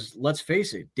 because let's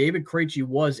face it, David Krejci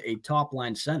was a top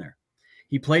line center.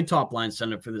 He played top line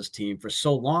center for this team for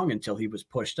so long until he was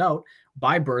pushed out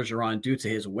by Bergeron due to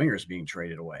his wingers being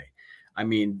traded away. I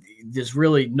mean, there's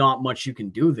really not much you can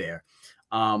do there.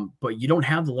 But you don't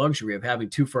have the luxury of having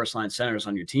 2 first-line centers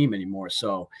on your team anymore.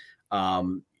 So,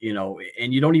 and you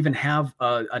don't even have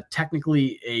a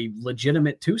technically a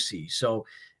legitimate 2C. So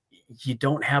you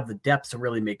don't have the depth to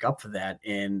really make up for that.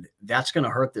 And that's going to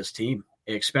hurt this team,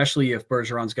 especially if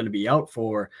Bergeron's going to be out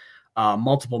for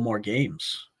multiple more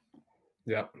games.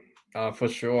 Yeah, for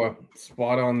sure.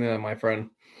 Spot on there, my friend.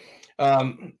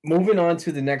 Moving on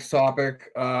to the next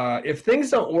topic. If things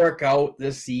don't work out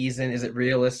this season, is it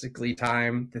realistically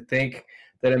time to think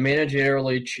that a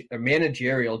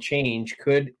managerial change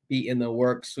could be in the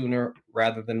works sooner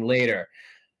rather than later?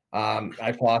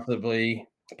 I possibly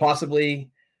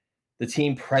the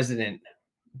team president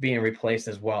being replaced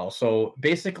as well. So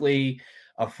basically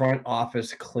a front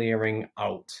office clearing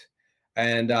out.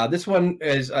 And this one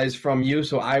is from you,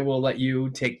 so I will let you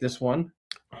take this one.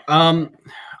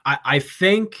 I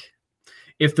think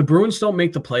if the Bruins don't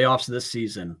make the playoffs this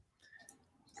season,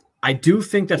 I do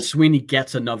think that Sweeney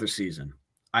gets another season.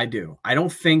 I do. I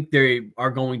don't think they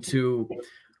are going to.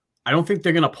 I don't think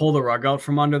they're going to pull the rug out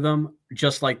from under them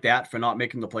just like that for not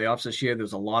making the playoffs this year.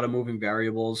 There's a lot of moving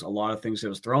variables, a lot of things that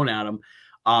was thrown at them.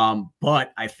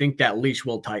 But I think that leash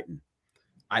will tighten.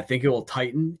 I think it will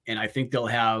tighten, and I think they'll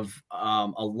have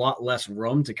a lot less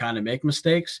room to kind of make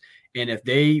mistakes. And if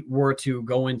they were to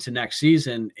go into next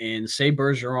season and say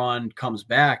Bergeron comes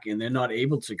back and they're not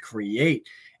able to create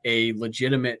a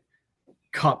legitimate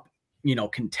cup,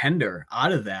 contender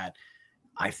out of that,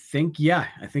 I think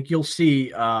you'll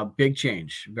see big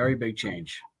change, very big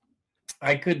change.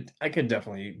 I could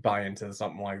definitely buy into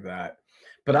something like that,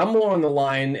 but I'm more on the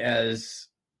line as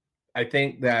I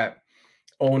think that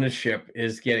ownership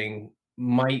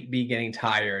might be getting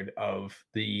tired of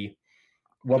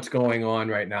what's going on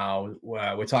right now. We're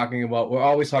always talking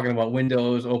about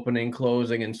windows opening,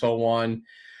 closing, and so on.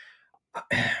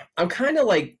 I'm kind of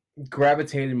like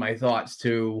gravitating my thoughts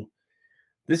to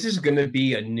this is going to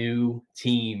be a new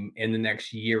team in the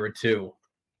next year or two.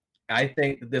 I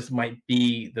think that this might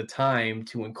be the time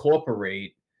to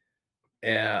incorporate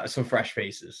some fresh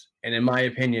faces. And in my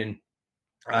opinion,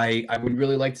 I would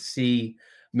really like to see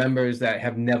members that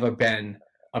have never been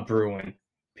a Bruin,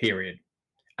 period.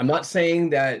 I'm not saying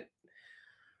that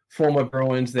former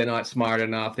Bruins, they're not smart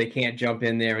enough. They can't jump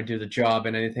in there and do the job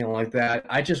and anything like that.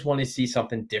 I just want to see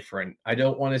something different. I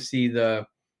don't want to see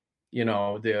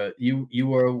you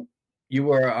were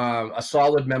a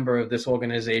solid member of this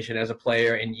organization as a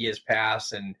player in years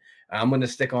past, and I'm going to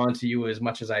stick on to you as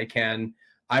much as I can.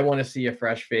 I want to see a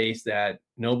fresh face that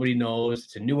nobody knows.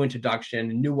 It's a new introduction,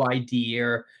 a new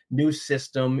idea, new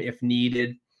system if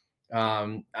needed.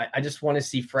 I just want to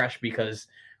see fresh because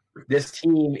this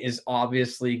team is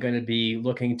obviously going to be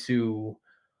looking to,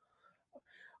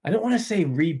 I don't want to say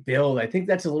rebuild. I think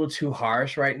that's a little too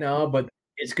harsh right now, but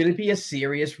it's going to be a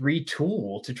serious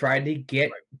retool to try to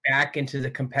get back into the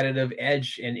competitive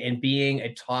edge and being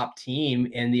a top team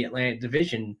in the Atlantic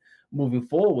Division moving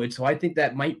forward. So I think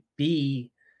that might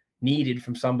be needed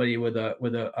from somebody with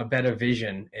a better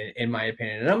vision, in my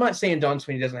opinion. And I'm not saying Don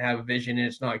Sweeney doesn't have a vision and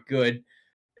it's not good.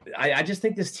 I just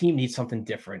think this team needs something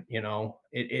different.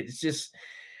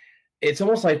 It's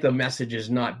almost like the message is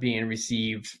not being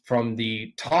received from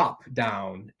the top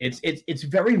down. It's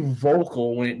very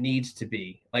vocal when it needs to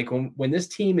be. Like when this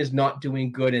team is not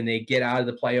doing good and they get out of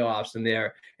the playoffs and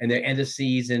their end of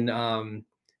season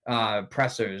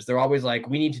pressers, they're always like,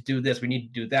 we need to do this, we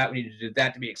need to do that, we need to do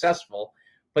that to be successful.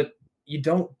 But you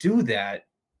don't do that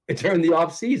during the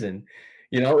off season.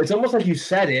 It's almost like you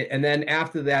said it, and then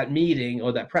after that meeting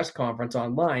or that press conference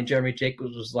online, Jeremy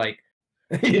Jacobs was like,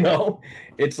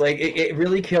 it's like it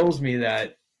really kills me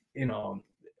that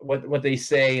what they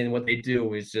say and what they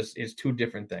do is two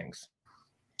different things.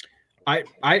 I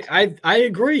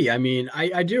agree. I mean,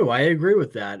 I do. I agree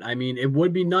with that. I mean, it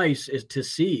would be nice to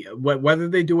see whether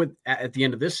they do it at the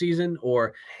end of this season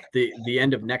or the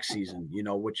end of next season,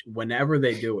 whenever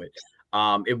they do it.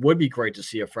 It would be great to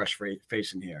see a fresh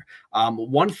face in here.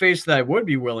 One face that I would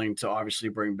be willing to obviously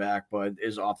bring back, but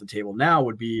is off the table now,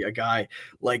 would be a guy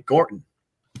like Gorton,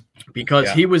 because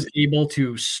he was able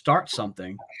to start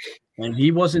something and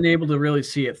he wasn't able to really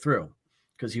see it through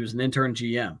because he was an intern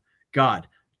GM. God,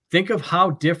 think of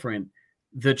how different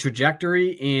the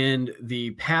trajectory and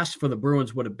the past for the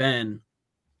Bruins would have been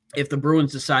if the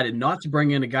Bruins decided not to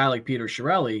bring in a guy like Peter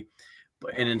Chiarelli,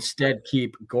 and instead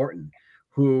keep Gorton,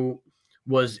 who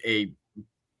was a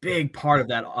big part of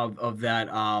that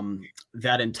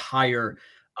entire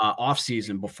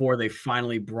offseason before they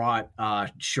finally brought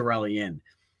Chiarelli in.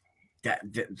 That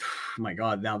my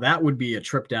God, now that would be a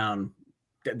trip down.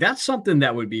 That's something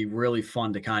that would be really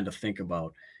fun to kind of think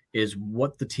about, is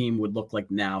what the team would look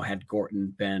like now had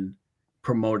Gorton been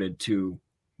promoted to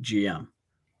GM.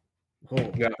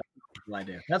 Oh, yeah.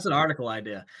 That's an article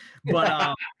idea,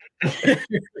 but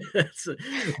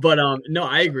no,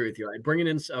 I agree with you. Bringing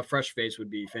in a fresh face would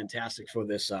be fantastic for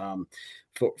this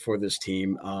for this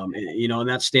team, and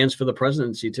that stands for the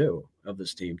presidency too of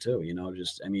this team too.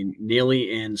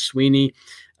 Neely and Sweeney,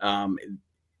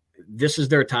 this is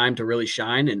their time to really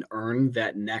shine and earn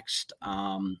that next.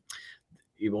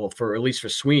 For at least for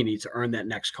Sweeney to earn that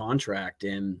next contract,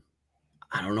 and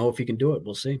I don't know if he can do it.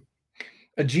 We'll see.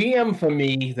 A GM for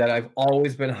me that I've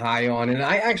always been high on, and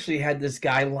I actually had this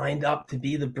guy lined up to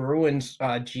be the Bruins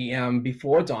GM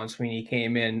before Don Sweeney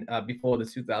came in, before the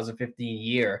 2015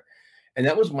 year, and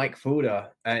that was Mike Fuda.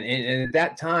 And at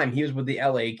that time, he was with the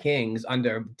LA Kings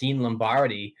under Dean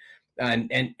Lombardi. And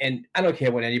I don't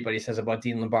care what anybody says about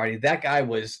Dean Lombardi. That guy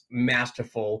was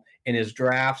masterful in his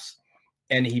drafts,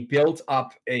 and he built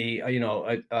up a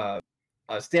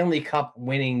Stanley Cup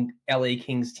winning LA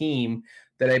Kings team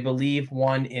that I believe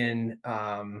won in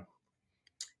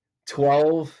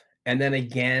 12 and then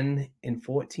again in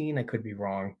 14. I could be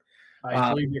wrong.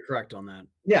 I believe you're correct on that.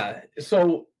 Yeah.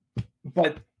 So,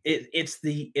 but it's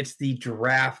the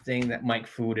drafting that Mike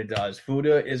Fuda does.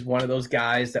 Fuda is one of those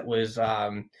guys that was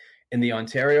in the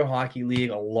Ontario Hockey League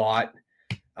a lot,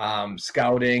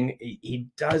 scouting. He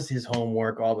does his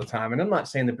homework all the time. And I'm not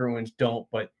saying the Bruins don't,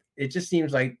 but it just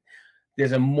seems like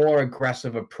there's a more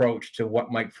aggressive approach to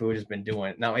what Mike Fuda has been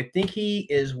doing. Now, I think he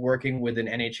is working with an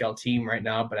NHL team right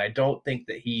now, but I don't think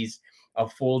that he's a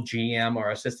full GM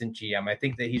or assistant GM. I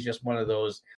think that he's just one of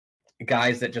those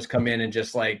guys that just come in and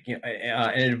just like, you know,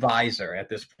 an advisor at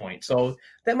this point. So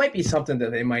that might be something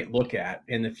that they might look at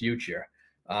in the future.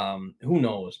 Who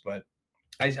knows? But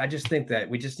I just think that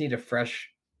we just need a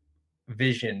fresh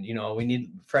vision. You know, we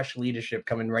need fresh leadership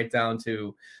coming right down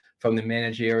to from the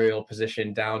managerial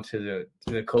position down to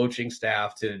the coaching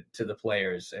staff to the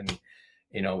players. And,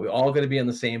 you know, we're all going to be on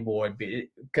the same board,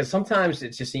 because sometimes it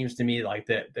just seems to me like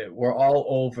that we're all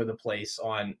over the place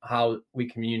on how we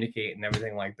communicate and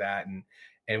everything like that,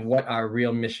 and what our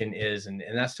real mission is. And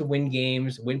that's to win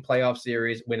games, win playoff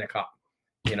series, win a cup,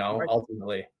 you know, right.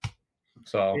 Ultimately.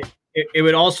 So it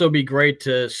would also be great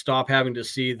to stop having to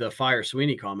see the Fire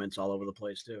Sweeney comments all over the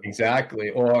place too. Exactly.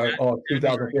 Or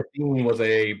 2015 was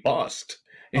a bust.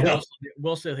 You know?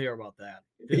 We'll still hear about that.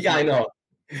 Yeah, I know.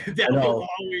 That will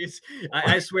always,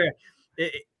 I swear,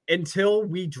 until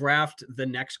we draft the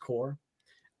next core,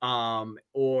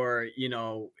 or, you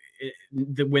know,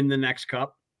 win the next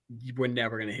cup, we're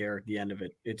never going to hear the end of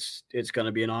it. It's going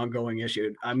to be an ongoing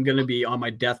issue. I'm going to be on my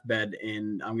deathbed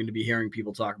and I'm going to be hearing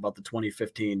people talk about the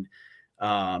 2015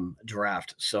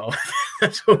 draft. So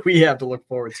that's what we have to look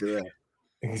forward to there.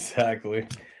 Exactly.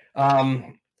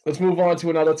 Let's move on to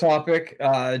another topic.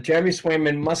 Jeremy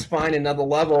Swayman must find another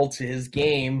level to his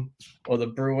game, or the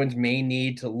Bruins may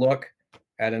need to look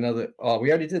at another. Oh, we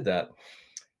already did that.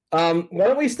 Why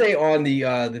don't we stay on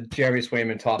the Jeremy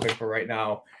Swayman topic for right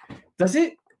now? Does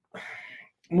it,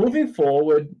 moving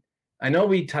forward, I know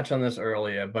we touched on this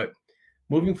earlier, but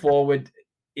moving forward,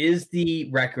 is the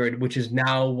record, which is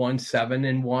now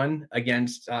 1-7-1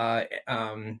 against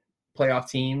playoff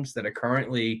teams that are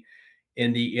currently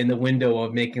in the window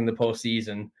of making the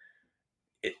postseason,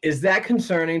 is that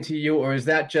concerning to you, or is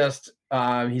that just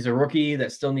he's a rookie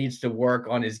that still needs to work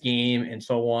on his game and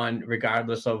so on,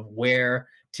 regardless of where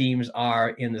teams are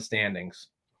in the standings?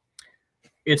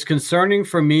 It's concerning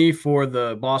for me for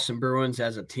the Boston Bruins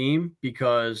as a team,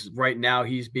 because right now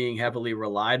he's being heavily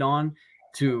relied on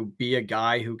to be a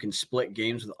guy who can split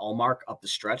games with Ullmark up the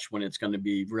stretch when it's going to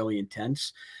be really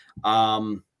intense.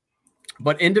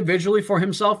 But individually for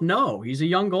himself, no, he's a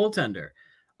young goaltender.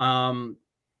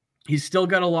 He's still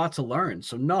got a lot to learn.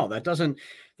 So no, that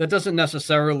doesn't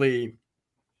necessarily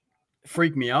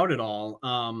freak me out at all.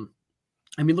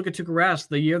 I mean, look at Tuukka Rask.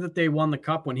 The year that they won the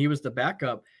cup when he was the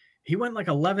backup, he went like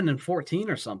 11-14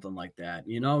 or something like that.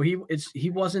 You know, he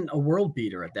wasn't a world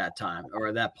beater at that time or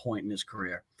at that point in his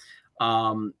career.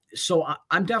 So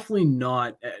I'm definitely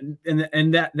not,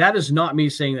 and that is not me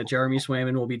saying that Jeremy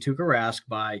Swayman will be Tuukka Rask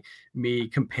by me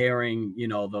comparing, you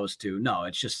know, those two. No,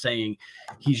 it's just saying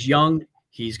he's young.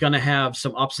 He's going to have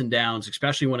some ups and downs,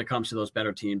 especially when it comes to those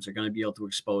better teams. They're going to be able to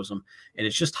expose him. And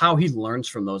it's just how he learns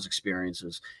from those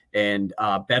experiences and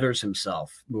betters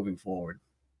himself moving forward.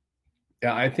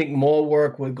 Yeah, I think more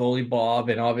work with goalie Bob,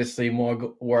 and obviously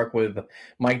more work with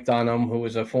Mike Dunham, who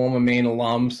was a former Maine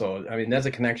alum. So, I mean, there's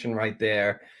a connection right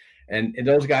there. And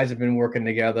those guys have been working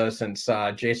together since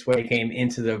Jay Sway came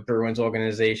into the Bruins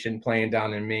organization, playing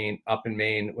down in Maine, up in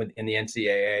Maine in the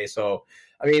NCAA. So,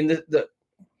 I mean,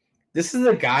 this is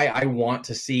a guy I want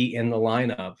to see in the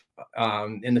lineup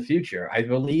in the future. I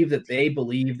believe that they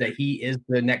believe that he is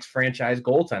the next franchise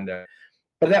goaltender.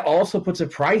 But that also puts a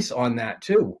price on that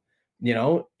too, you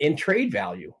know, in trade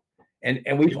value. And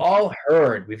we've all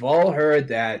heard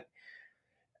that,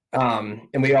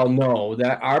 and we all know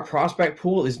that our prospect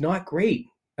pool is not great.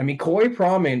 I mean, Corey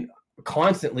Pronman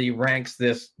constantly ranks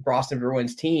this Boston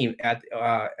Bruins team at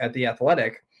the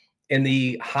Athletic in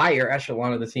the higher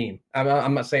echelon of the team.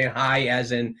 I'm not saying high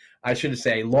as in, I should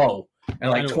say low, and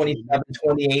like 27,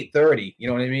 28, 30. You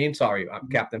know what I mean? Sorry, I'm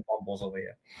Captain Fumbles over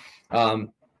here.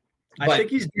 I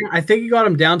think he got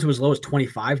him down to as low as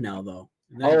 25 now, though.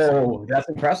 That's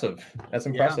impressive. That's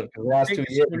impressive. Yeah. The last 2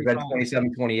 years, we've had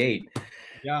 27, 28.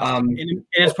 Yeah, and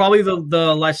it's probably the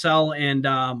Lysell and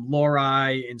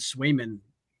Lohrei and Swayman,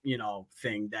 you know,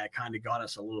 thing that kind of got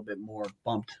us a little bit more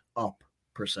bumped up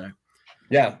per se.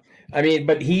 Yeah, I mean,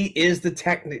 but he is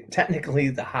technically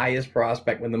the highest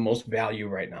prospect with the most value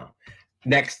right now.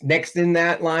 Next in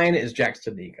that line is Jack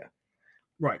Studnicka.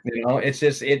 Right.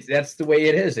 That's the way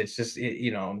it is. It's just,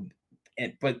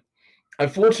 but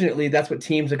unfortunately, that's what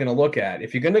teams are going to look at.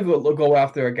 If you're going to go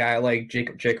after a guy like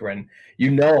Jacob Chychrun,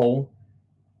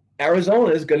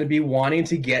 Arizona is going to be wanting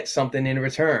to get something in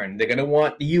return. They're going to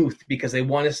want youth because they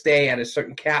want to stay at a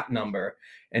certain cap number.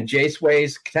 And Jay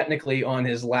Sway's technically on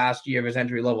his last year of his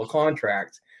entry-level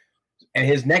contract. And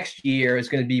his next year is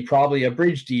going to be probably a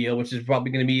bridge deal, which is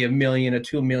probably going to be $1 million or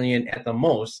 $2 million at the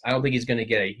most. I don't think he's going to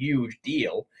get a huge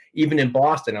deal. Even in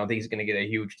Boston, I don't think he's going to get a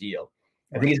huge deal.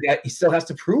 I think he still has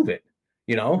to prove it,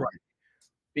 Right.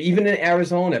 Even in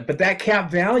Arizona. But that cap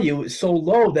value is so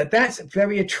low that's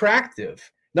very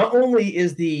attractive. Not only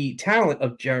is the talent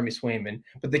of Jeremy Swayman,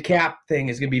 but the cap thing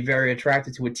is going to be very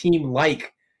attractive to a team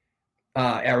like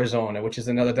Arizona, which is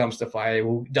another dumpster fire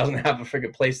who doesn't have a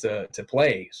friggin' place to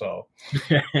play. So,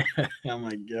 oh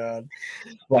my God!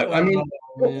 But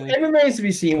it remains to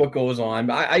be seen what goes on.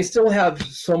 I still have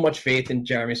so much faith in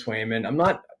Jeremy Swayman. I'm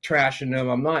not trashing him.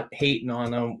 I'm not hating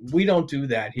on him. We don't do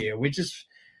that here. We're just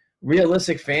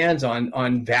realistic fans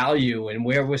on value and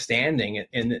where we're standing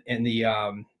in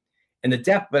the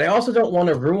depth. But I also don't want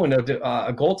to ruin a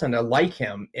goaltender like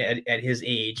him at his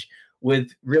age with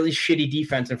really shitty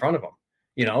defense in front of him.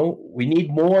 We need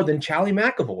more than Charlie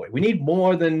McAvoy. We need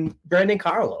more than Brandon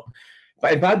Carlo.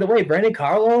 By the way, Brandon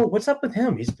Carlo, what's up with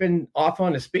him? He's been off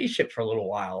on a spaceship for a little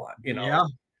while. Yeah.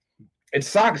 It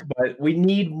sucks, but we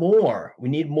need more. We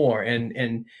need more.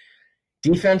 And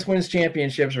defense wins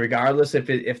championships, regardless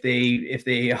if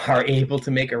they are able to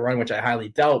make a run, which I highly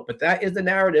doubt. But that is the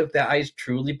narrative that I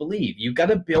truly believe. You've got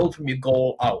to build from your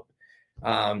goal out.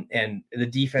 And the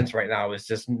defense right now is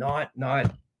just not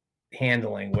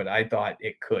handling what I thought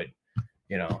it could,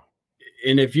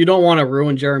 And if you don't want to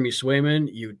ruin Jeremy Swayman,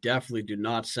 you definitely do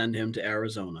not send him to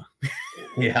Arizona.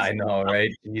 Yeah, I know, right?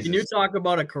 Jesus. Can you talk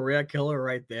about a career killer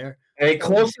right there? Hey,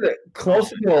 closer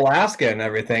to Alaska and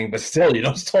everything, but still, you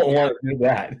just don't want to do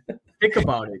that. Think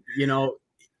about it. All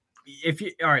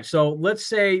right, so let's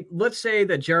say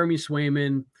that Jeremy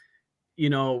Swayman,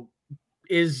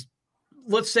 is.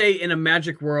 Let's say in a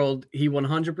magic world, he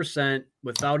 100%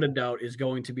 without a doubt is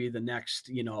going to be the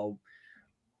next, Tuukka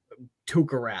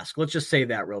Rask. Let's just say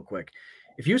that real quick.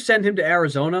 If you send him to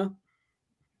Arizona,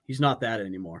 he's not that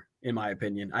anymore, in my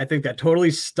opinion. I think that totally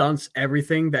stunts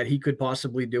everything that he could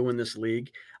possibly do in this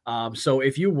league. So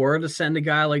if you were to send a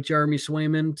guy like Jeremy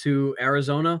Swayman to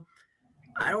Arizona,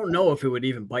 I don't know if it would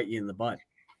even bite you in the butt.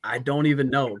 I don't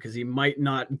even know because he might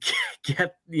not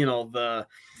get, he can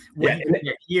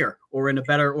get here or in a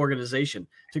better organization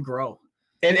to grow.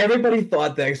 And everybody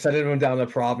thought that sending him down to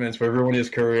Providence would ruin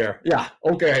his career. Yeah,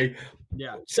 okay.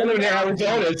 Yeah. Send him to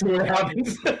Arizona, see what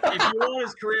happens. If you want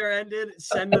his career ended,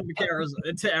 send him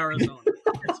to Arizona.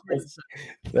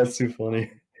 That's too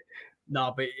funny.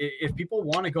 No, but if people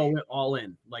want to go all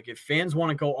in, like if fans want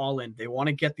to go all in, they want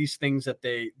to get these things that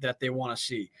they want to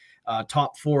see. A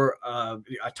top four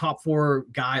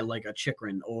guy like a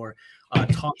Chychrun or a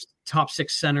top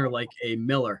six center like a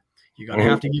Miller. You're gonna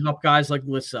have to give up guys like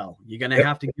Lissell. You're gonna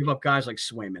have to give up guys like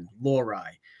Swayman,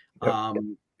 Lohrei.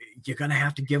 You're gonna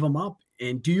have to give them up.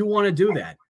 And do you want to do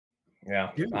that?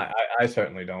 Yeah, I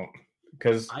certainly don't,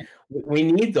 because we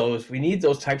need those. We need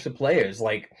those types of players.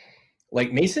 Like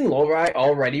Mason Lohrei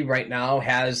already right now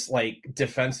has like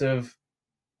defensive,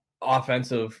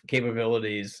 offensive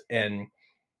capabilities, and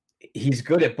he's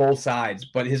good at both sides.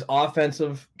 But his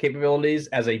offensive capabilities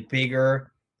as a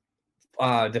bigger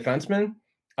defenseman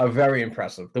are very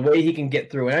impressive. The way he can get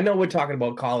through. And I know we're talking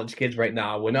about college kids right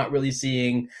now. We're not really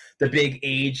seeing the big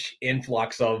age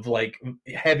influx of like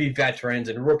heavy veterans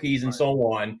and rookies and so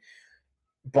on.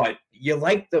 But you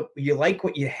like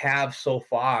what you have so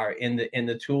far in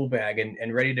the tool bag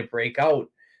and ready to break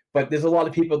out. But there's a lot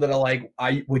of people that are like,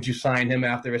 would you sign him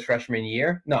after his freshman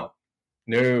year? No,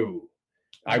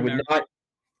 I would not.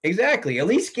 Exactly. At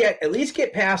least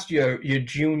get past your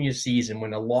junior season,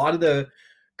 when a lot of the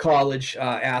college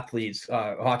athletes,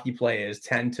 hockey players,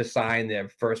 tend to sign their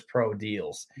first pro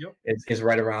deals. Yep. Is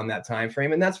right around that time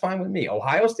frame, and that's fine with me.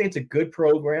 Ohio State's a good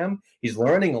program. He's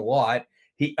learning a lot.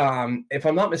 He, if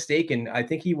I'm not mistaken, I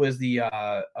think he was the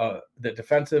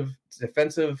defensive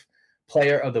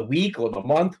player of the week or the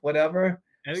month, whatever.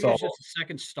 I think it's just the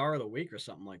second star of the week or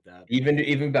something like that.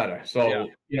 Even better. So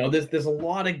there's a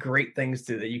lot of great things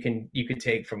that you could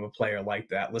take from a player like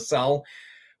that. Lissell,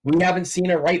 we haven't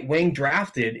seen a right wing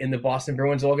drafted in the Boston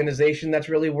Bruins organization that's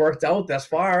really worked out thus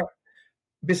far,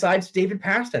 besides David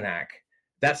Pastrnak.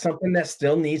 That's something that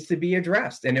still needs to be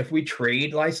addressed. And if we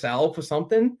trade Lysell for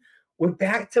something, we're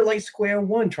back to like square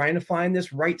one, trying to find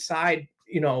this right side,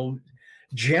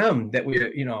 gem that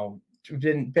we're,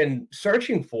 been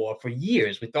searching for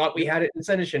years. We thought we had it in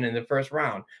Senyshyn in the first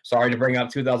round. Sorry to bring up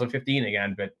 2015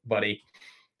 again, but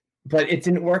it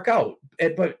didn't work out.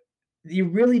 But you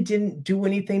really didn't do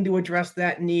anything to address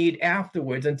that need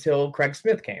afterwards until Craig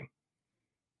Smith came.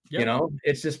 Yep. You know,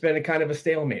 it's just been a kind of a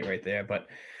stalemate right there. But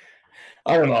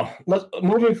I don't know.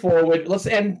 Moving forward, let's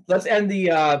end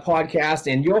the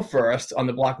podcast, and you're first on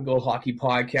the Black and Gold Hockey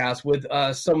Podcast with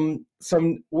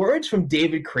some words from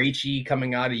David Krejci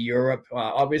coming out of Europe.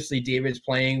 Obviously, David's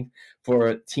playing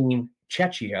for Team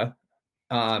Czechia.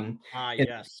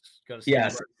 Yes.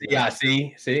 Yes. Yeah.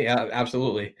 See. Yeah,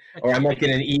 absolutely. Or I might get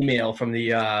an email from the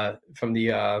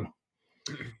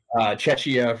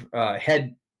Czechia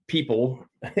head people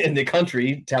in the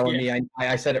country telling me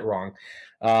I said it wrong.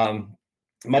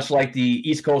 Much like the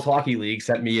East Coast Hockey League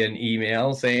sent me an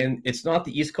email saying it's not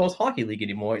the East Coast Hockey League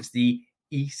anymore; it's the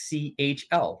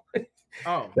ECHL.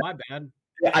 Oh, my bad.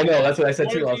 Yeah, I know. That's what I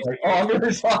said too. I was like, "Oh, I'm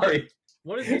really sorry."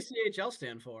 What does ECHL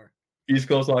stand for? East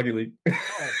Coast Hockey League.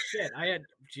 Oh shit! I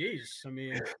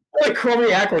mean, what a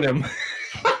crummy acronym.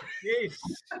 Jeez,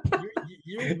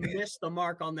 you missed the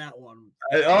mark on that one.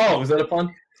 Was that a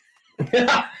pun?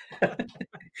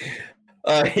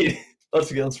 Let's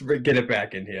get it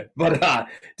back in here. But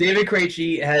David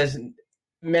Krejci has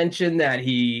mentioned that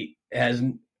he has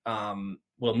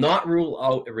will not rule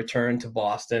out a return to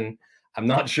Boston. I'm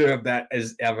not sure if that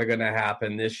is ever going to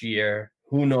happen this year.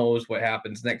 Who knows what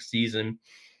happens next season?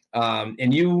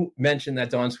 And you mentioned that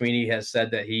Don Sweeney has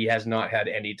said that he has not had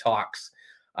any talks.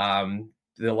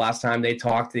 The last time they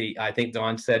talked, I think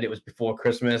Don said it was before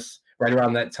Christmas, right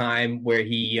around that time where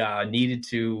he needed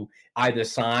to either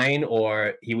sign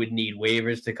or he would need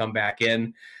waivers to come back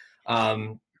in.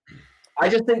 I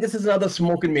just think this is another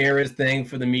smoke and mirrors thing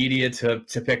for the media to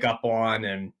pick up on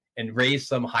and raise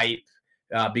some hype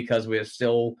because we're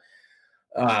still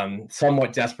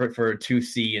somewhat desperate for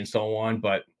 2C and so on.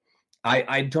 But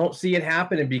I don't see it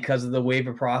happening because of the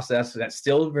waiver process. That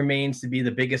still remains to be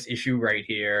the biggest issue right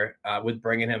here with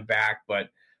bringing him back. But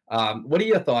what are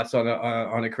your thoughts on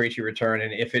a Krejci return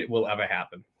and if it will ever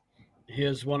happen?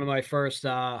 Here's one of my first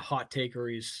hot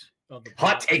takeries of the podcast.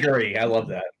 Hot takery. I love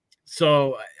that.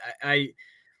 So I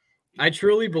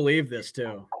truly believe this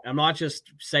too. I'm not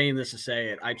just saying this to say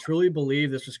it. I truly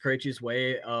believe this was Krejci's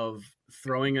way of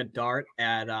throwing a dart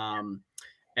at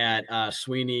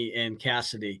Sweeney and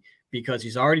Cassidy, because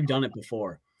he's already done it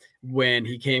before when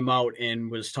he came out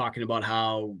and was talking about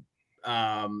how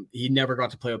he never got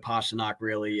to play with Pastrnak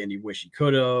really, and he wished he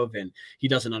could have, and he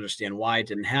doesn't understand why it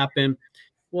didn't happen.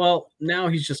 Well, now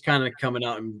he's just kind of coming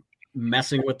out and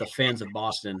messing with the fans of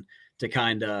Boston to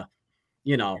kind of,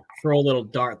 throw a little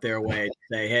dart their way,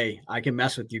 say, hey, I can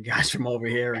mess with you guys from over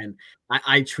here. And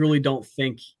I truly don't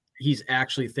think he's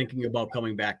actually thinking about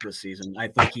coming back this season. I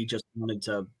think he just wanted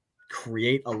to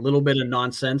create a little bit of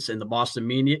nonsense in the Boston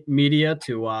media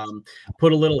to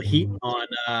put a little heat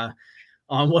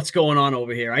on what's going on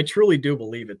over here. I truly do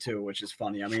believe it too, which is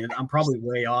funny. I mean, I'm probably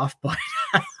way off, but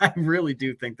I really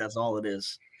do think that's all it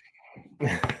is.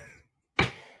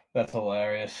 That's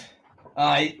hilarious.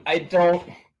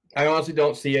 I honestly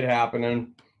don't see it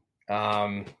happening.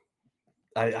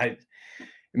 I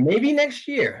maybe next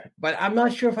year, but I'm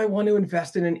not sure if I want to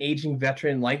invest in an aging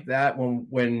veteran like that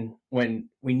when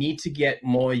we need to get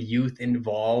more youth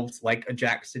involved, like a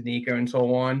Jack Studnicka and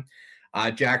so on.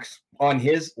 Jack's on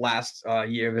his last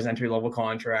year of his entry-level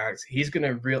contract. He's going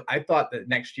to I thought that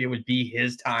next year would be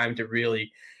his time to really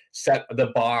set the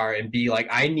bar and be like,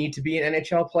 I need to be an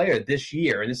NHL player this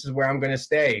year, and this is where I'm going to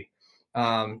stay.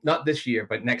 Not this year,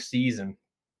 but next season,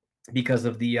 because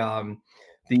of the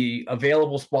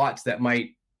available spots that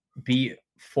might be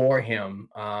for him.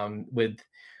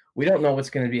 We don't know what's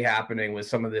going to be happening with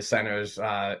some of the centers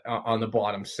on the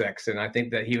bottom six, and I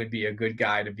think that he would be a good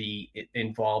guy to be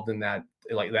involved in that,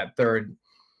 like that third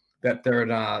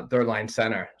line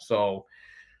center. So,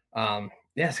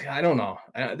 yes, I don't know.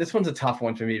 This one's a tough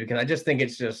one for me because I just think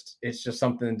it's just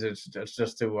something to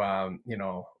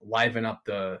liven up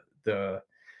the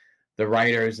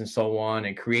writers and so on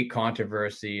and create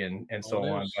controversy and so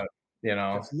on. But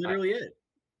that's literally it.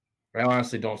 I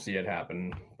honestly don't see it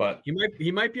happen, but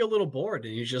he might be a little bored,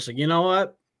 and he's just like, you know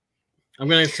what, I'm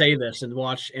going to say this and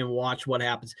watch what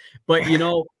happens. But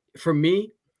for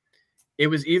me, it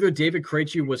was either David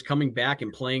Krejci was coming back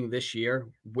and playing this year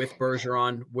with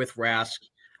Bergeron, with Rask,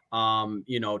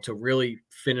 to really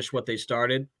finish what they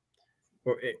started,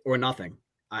 or nothing.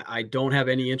 I don't have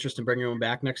any interest in bringing him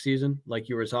back next season, like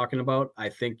you were talking about. I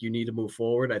think you need to move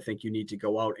forward. I think you need to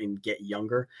go out and get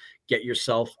younger, get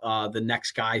yourself the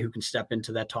next guy who can step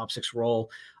into that top 6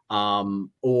 role,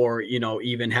 or, you know,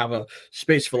 even have a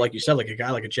space for, like you said, like a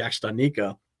guy like a Jack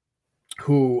Studnicka,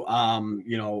 who,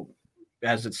 you know,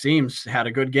 as it seems, had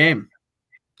a good game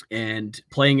and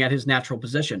playing at his natural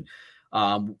position.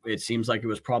 It seems like it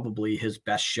was probably his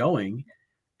best showing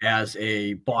as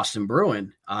a Boston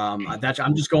Bruin. I'm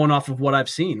just going off of what I've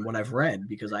seen, what I've read,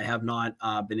 because I have not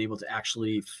been able to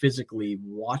actually physically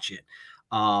watch it.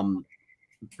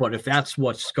 But if that's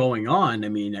what's going on, I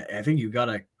mean, I think you got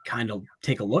to kind of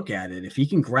take a look at it. If he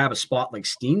can grab a spot like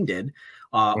Steen did,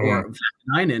 or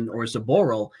Vaakanainen or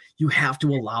Zaboral, you have to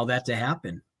allow that to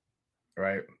happen.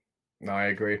 Right. No, I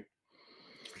agree.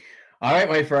 All right,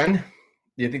 my friend.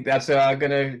 Do you think that's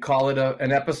going to call it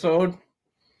an episode?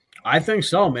 I think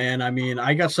so, man. I mean,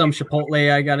 I got some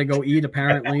Chipotle I got to go eat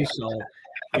apparently. So,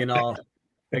 you know,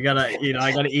 I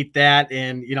gotta eat that.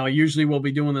 And, you know, usually we'll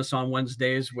be doing this on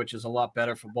Wednesdays, which is a lot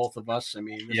better for both of us. I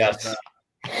mean, this was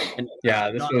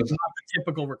not the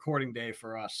typical recording day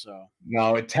for us. So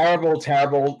no, terrible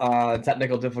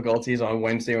technical difficulties on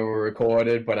Wednesday when we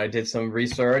recorded, but I did some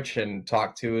research and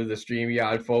talked to the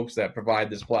StreamYard folks that provide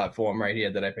this platform right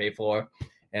here that I pay for.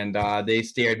 And they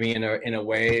steered me in a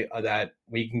way that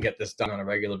we can get this done on a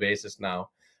regular basis now.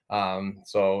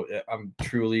 So I'm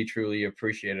truly, truly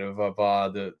appreciative of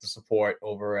the support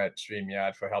over at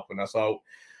StreamYard for helping us out.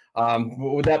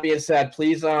 With that being said,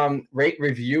 please rate,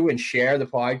 review, and share the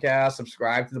podcast.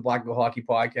 Subscribe to the Black and Gold Hockey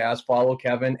Podcast. Follow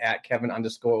Kevin at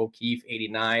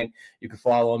Kevin_O'Keefe89. You can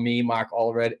follow me, Mark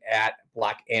Allred, at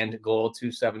Black and Gold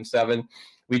 277.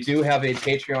 We do have a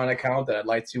Patreon account that I'd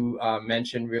like to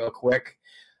mention real quick.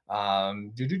 I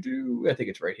think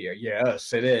it's right here.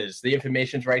 Yes, it is. The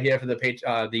information's right here for the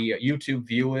YouTube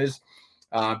viewers.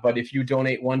 But if you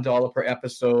donate $1 per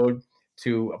episode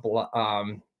to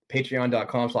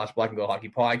patreon.com/Black and Gold Hockey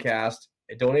Podcast,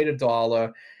 donate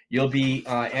 $1, you'll be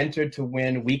entered to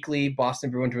win weekly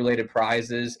Boston Bruins related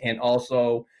prizes and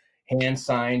also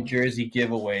hand-signed jersey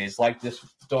giveaways like this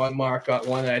Don Marcotte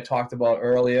one that I talked about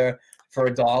earlier. For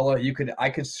 $1, I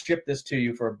could ship this to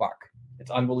you for $1.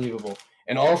 It's unbelievable.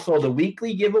 And also the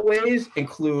weekly giveaways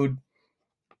include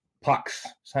pucks,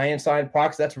 signed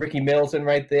pucks. That's Ricky Middleton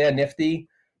right there, nifty,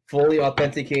 fully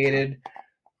authenticated.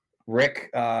 Rick,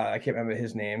 I can't remember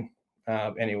his name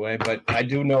anyway, but I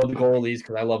do know the goalies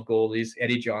because I love goalies.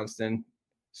 Eddie Johnston,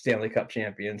 Stanley Cup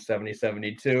champion,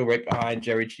 70-72, right behind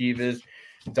Jerry Cheevers.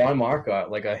 Don Marcotte,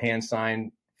 like a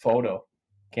hand-signed photo.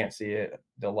 Can't see it.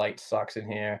 The light sucks in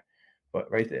here,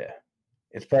 but right there.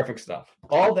 It's perfect stuff.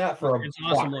 All that for it's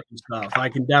awesome looking stuff. I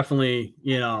can definitely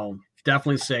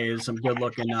say is some good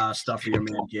looking stuff for your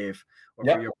man cave or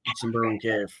for your Boston Bruin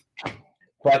cave.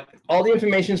 But all the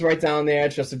information's right down there.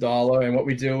 It's just $1. And what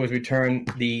we do is we turn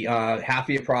the half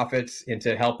of your profits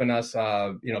into helping us,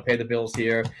 pay the bills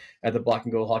here at the Black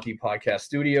and Gold Hockey Podcast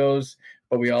Studios.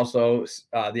 But we also,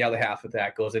 the other half of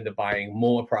that goes into buying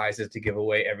more prizes to give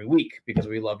away every week because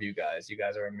we love you guys. You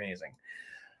guys are amazing.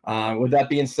 With that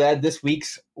being said, this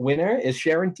week's winner is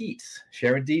Sharon Dietz.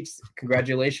 Sharon Dietz,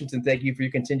 congratulations and thank you for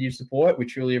your continued support. We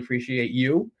truly appreciate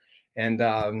you. And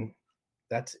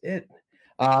that's it.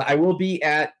 I will be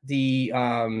at the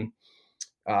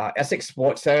Essex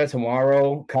Sports Center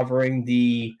tomorrow covering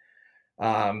the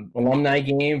alumni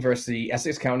game versus the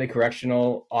Essex County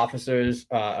Correctional Officers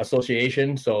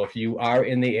Association. So if you are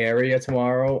in the area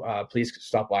tomorrow, please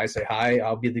stop by, say hi.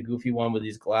 I'll be the goofy one with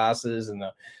these glasses and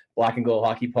the Black and Gold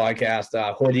Hockey Podcast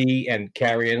hoodie and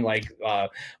carrying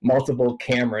multiple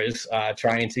cameras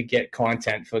trying to get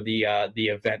content for the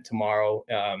event tomorrow.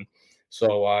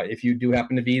 So if you do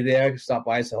happen to be there, stop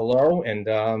by, say hello. And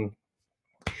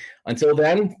until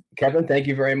then, Kevin, thank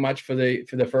you very much for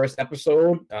the first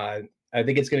episode. I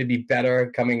think it's going to be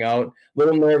better coming out. A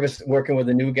little nervous working with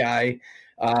a new guy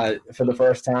for the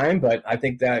first time, but I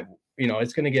think that,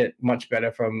 it's going to get much better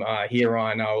from here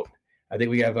on out. I think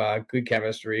we have good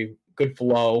chemistry, good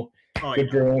flow, good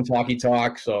Bruins hockey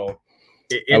talk. So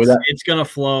it's going to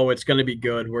flow. It's going to be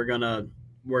good.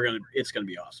 It's going to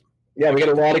be awesome. Yeah, we got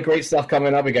a lot of great stuff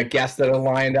coming up. We got guests that are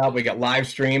lined up. We got live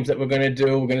streams that we're going to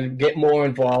do. We're going to get more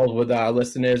involved with our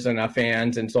listeners and our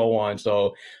fans and so on.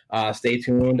 So stay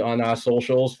tuned on our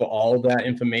socials for all of that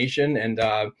information. And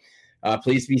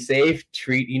please be safe.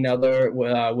 Treat each other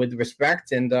with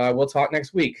respect. And we'll talk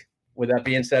next week. With that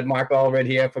being said, Mark Allred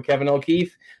here for Kevin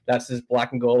O'Keefe. That's his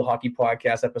Black and Gold Hockey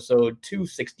Podcast, episode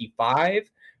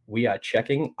 265. We are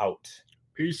checking out.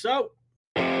 Peace out.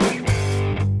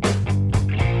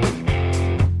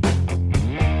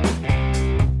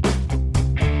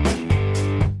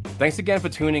 Thanks again for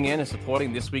tuning in and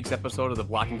supporting this week's episode of the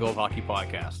Black and Gold Hockey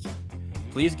Podcast.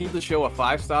 Please give the show a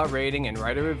 5-star rating and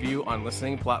write a review on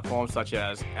listening platforms such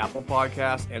as Apple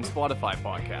Podcasts and Spotify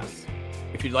Podcasts.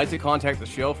 If you'd like to contact the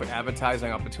show for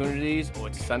advertising opportunities or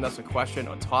to send us a question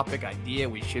or topic idea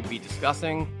we should be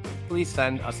discussing, please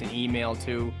send us an email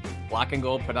to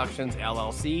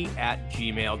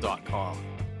blackandgoldproductionsllc@gmail.com.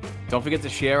 Don't forget to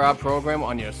share our program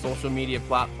on your social media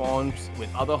platforms with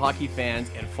other hockey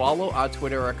fans and follow our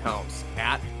Twitter accounts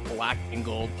at Black and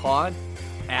Gold Pod,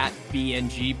 at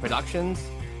BNG Productions,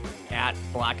 at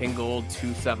Black and Gold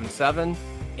 277,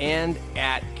 and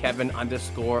at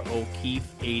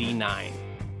Kevin_O'Keefe89.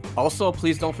 Also,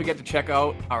 please don't forget to check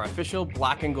out our official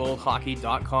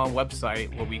blackandgoldhockey.com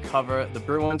website where we cover the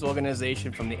Bruins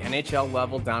organization from the NHL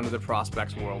level down to the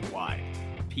prospects worldwide.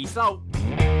 Peace out.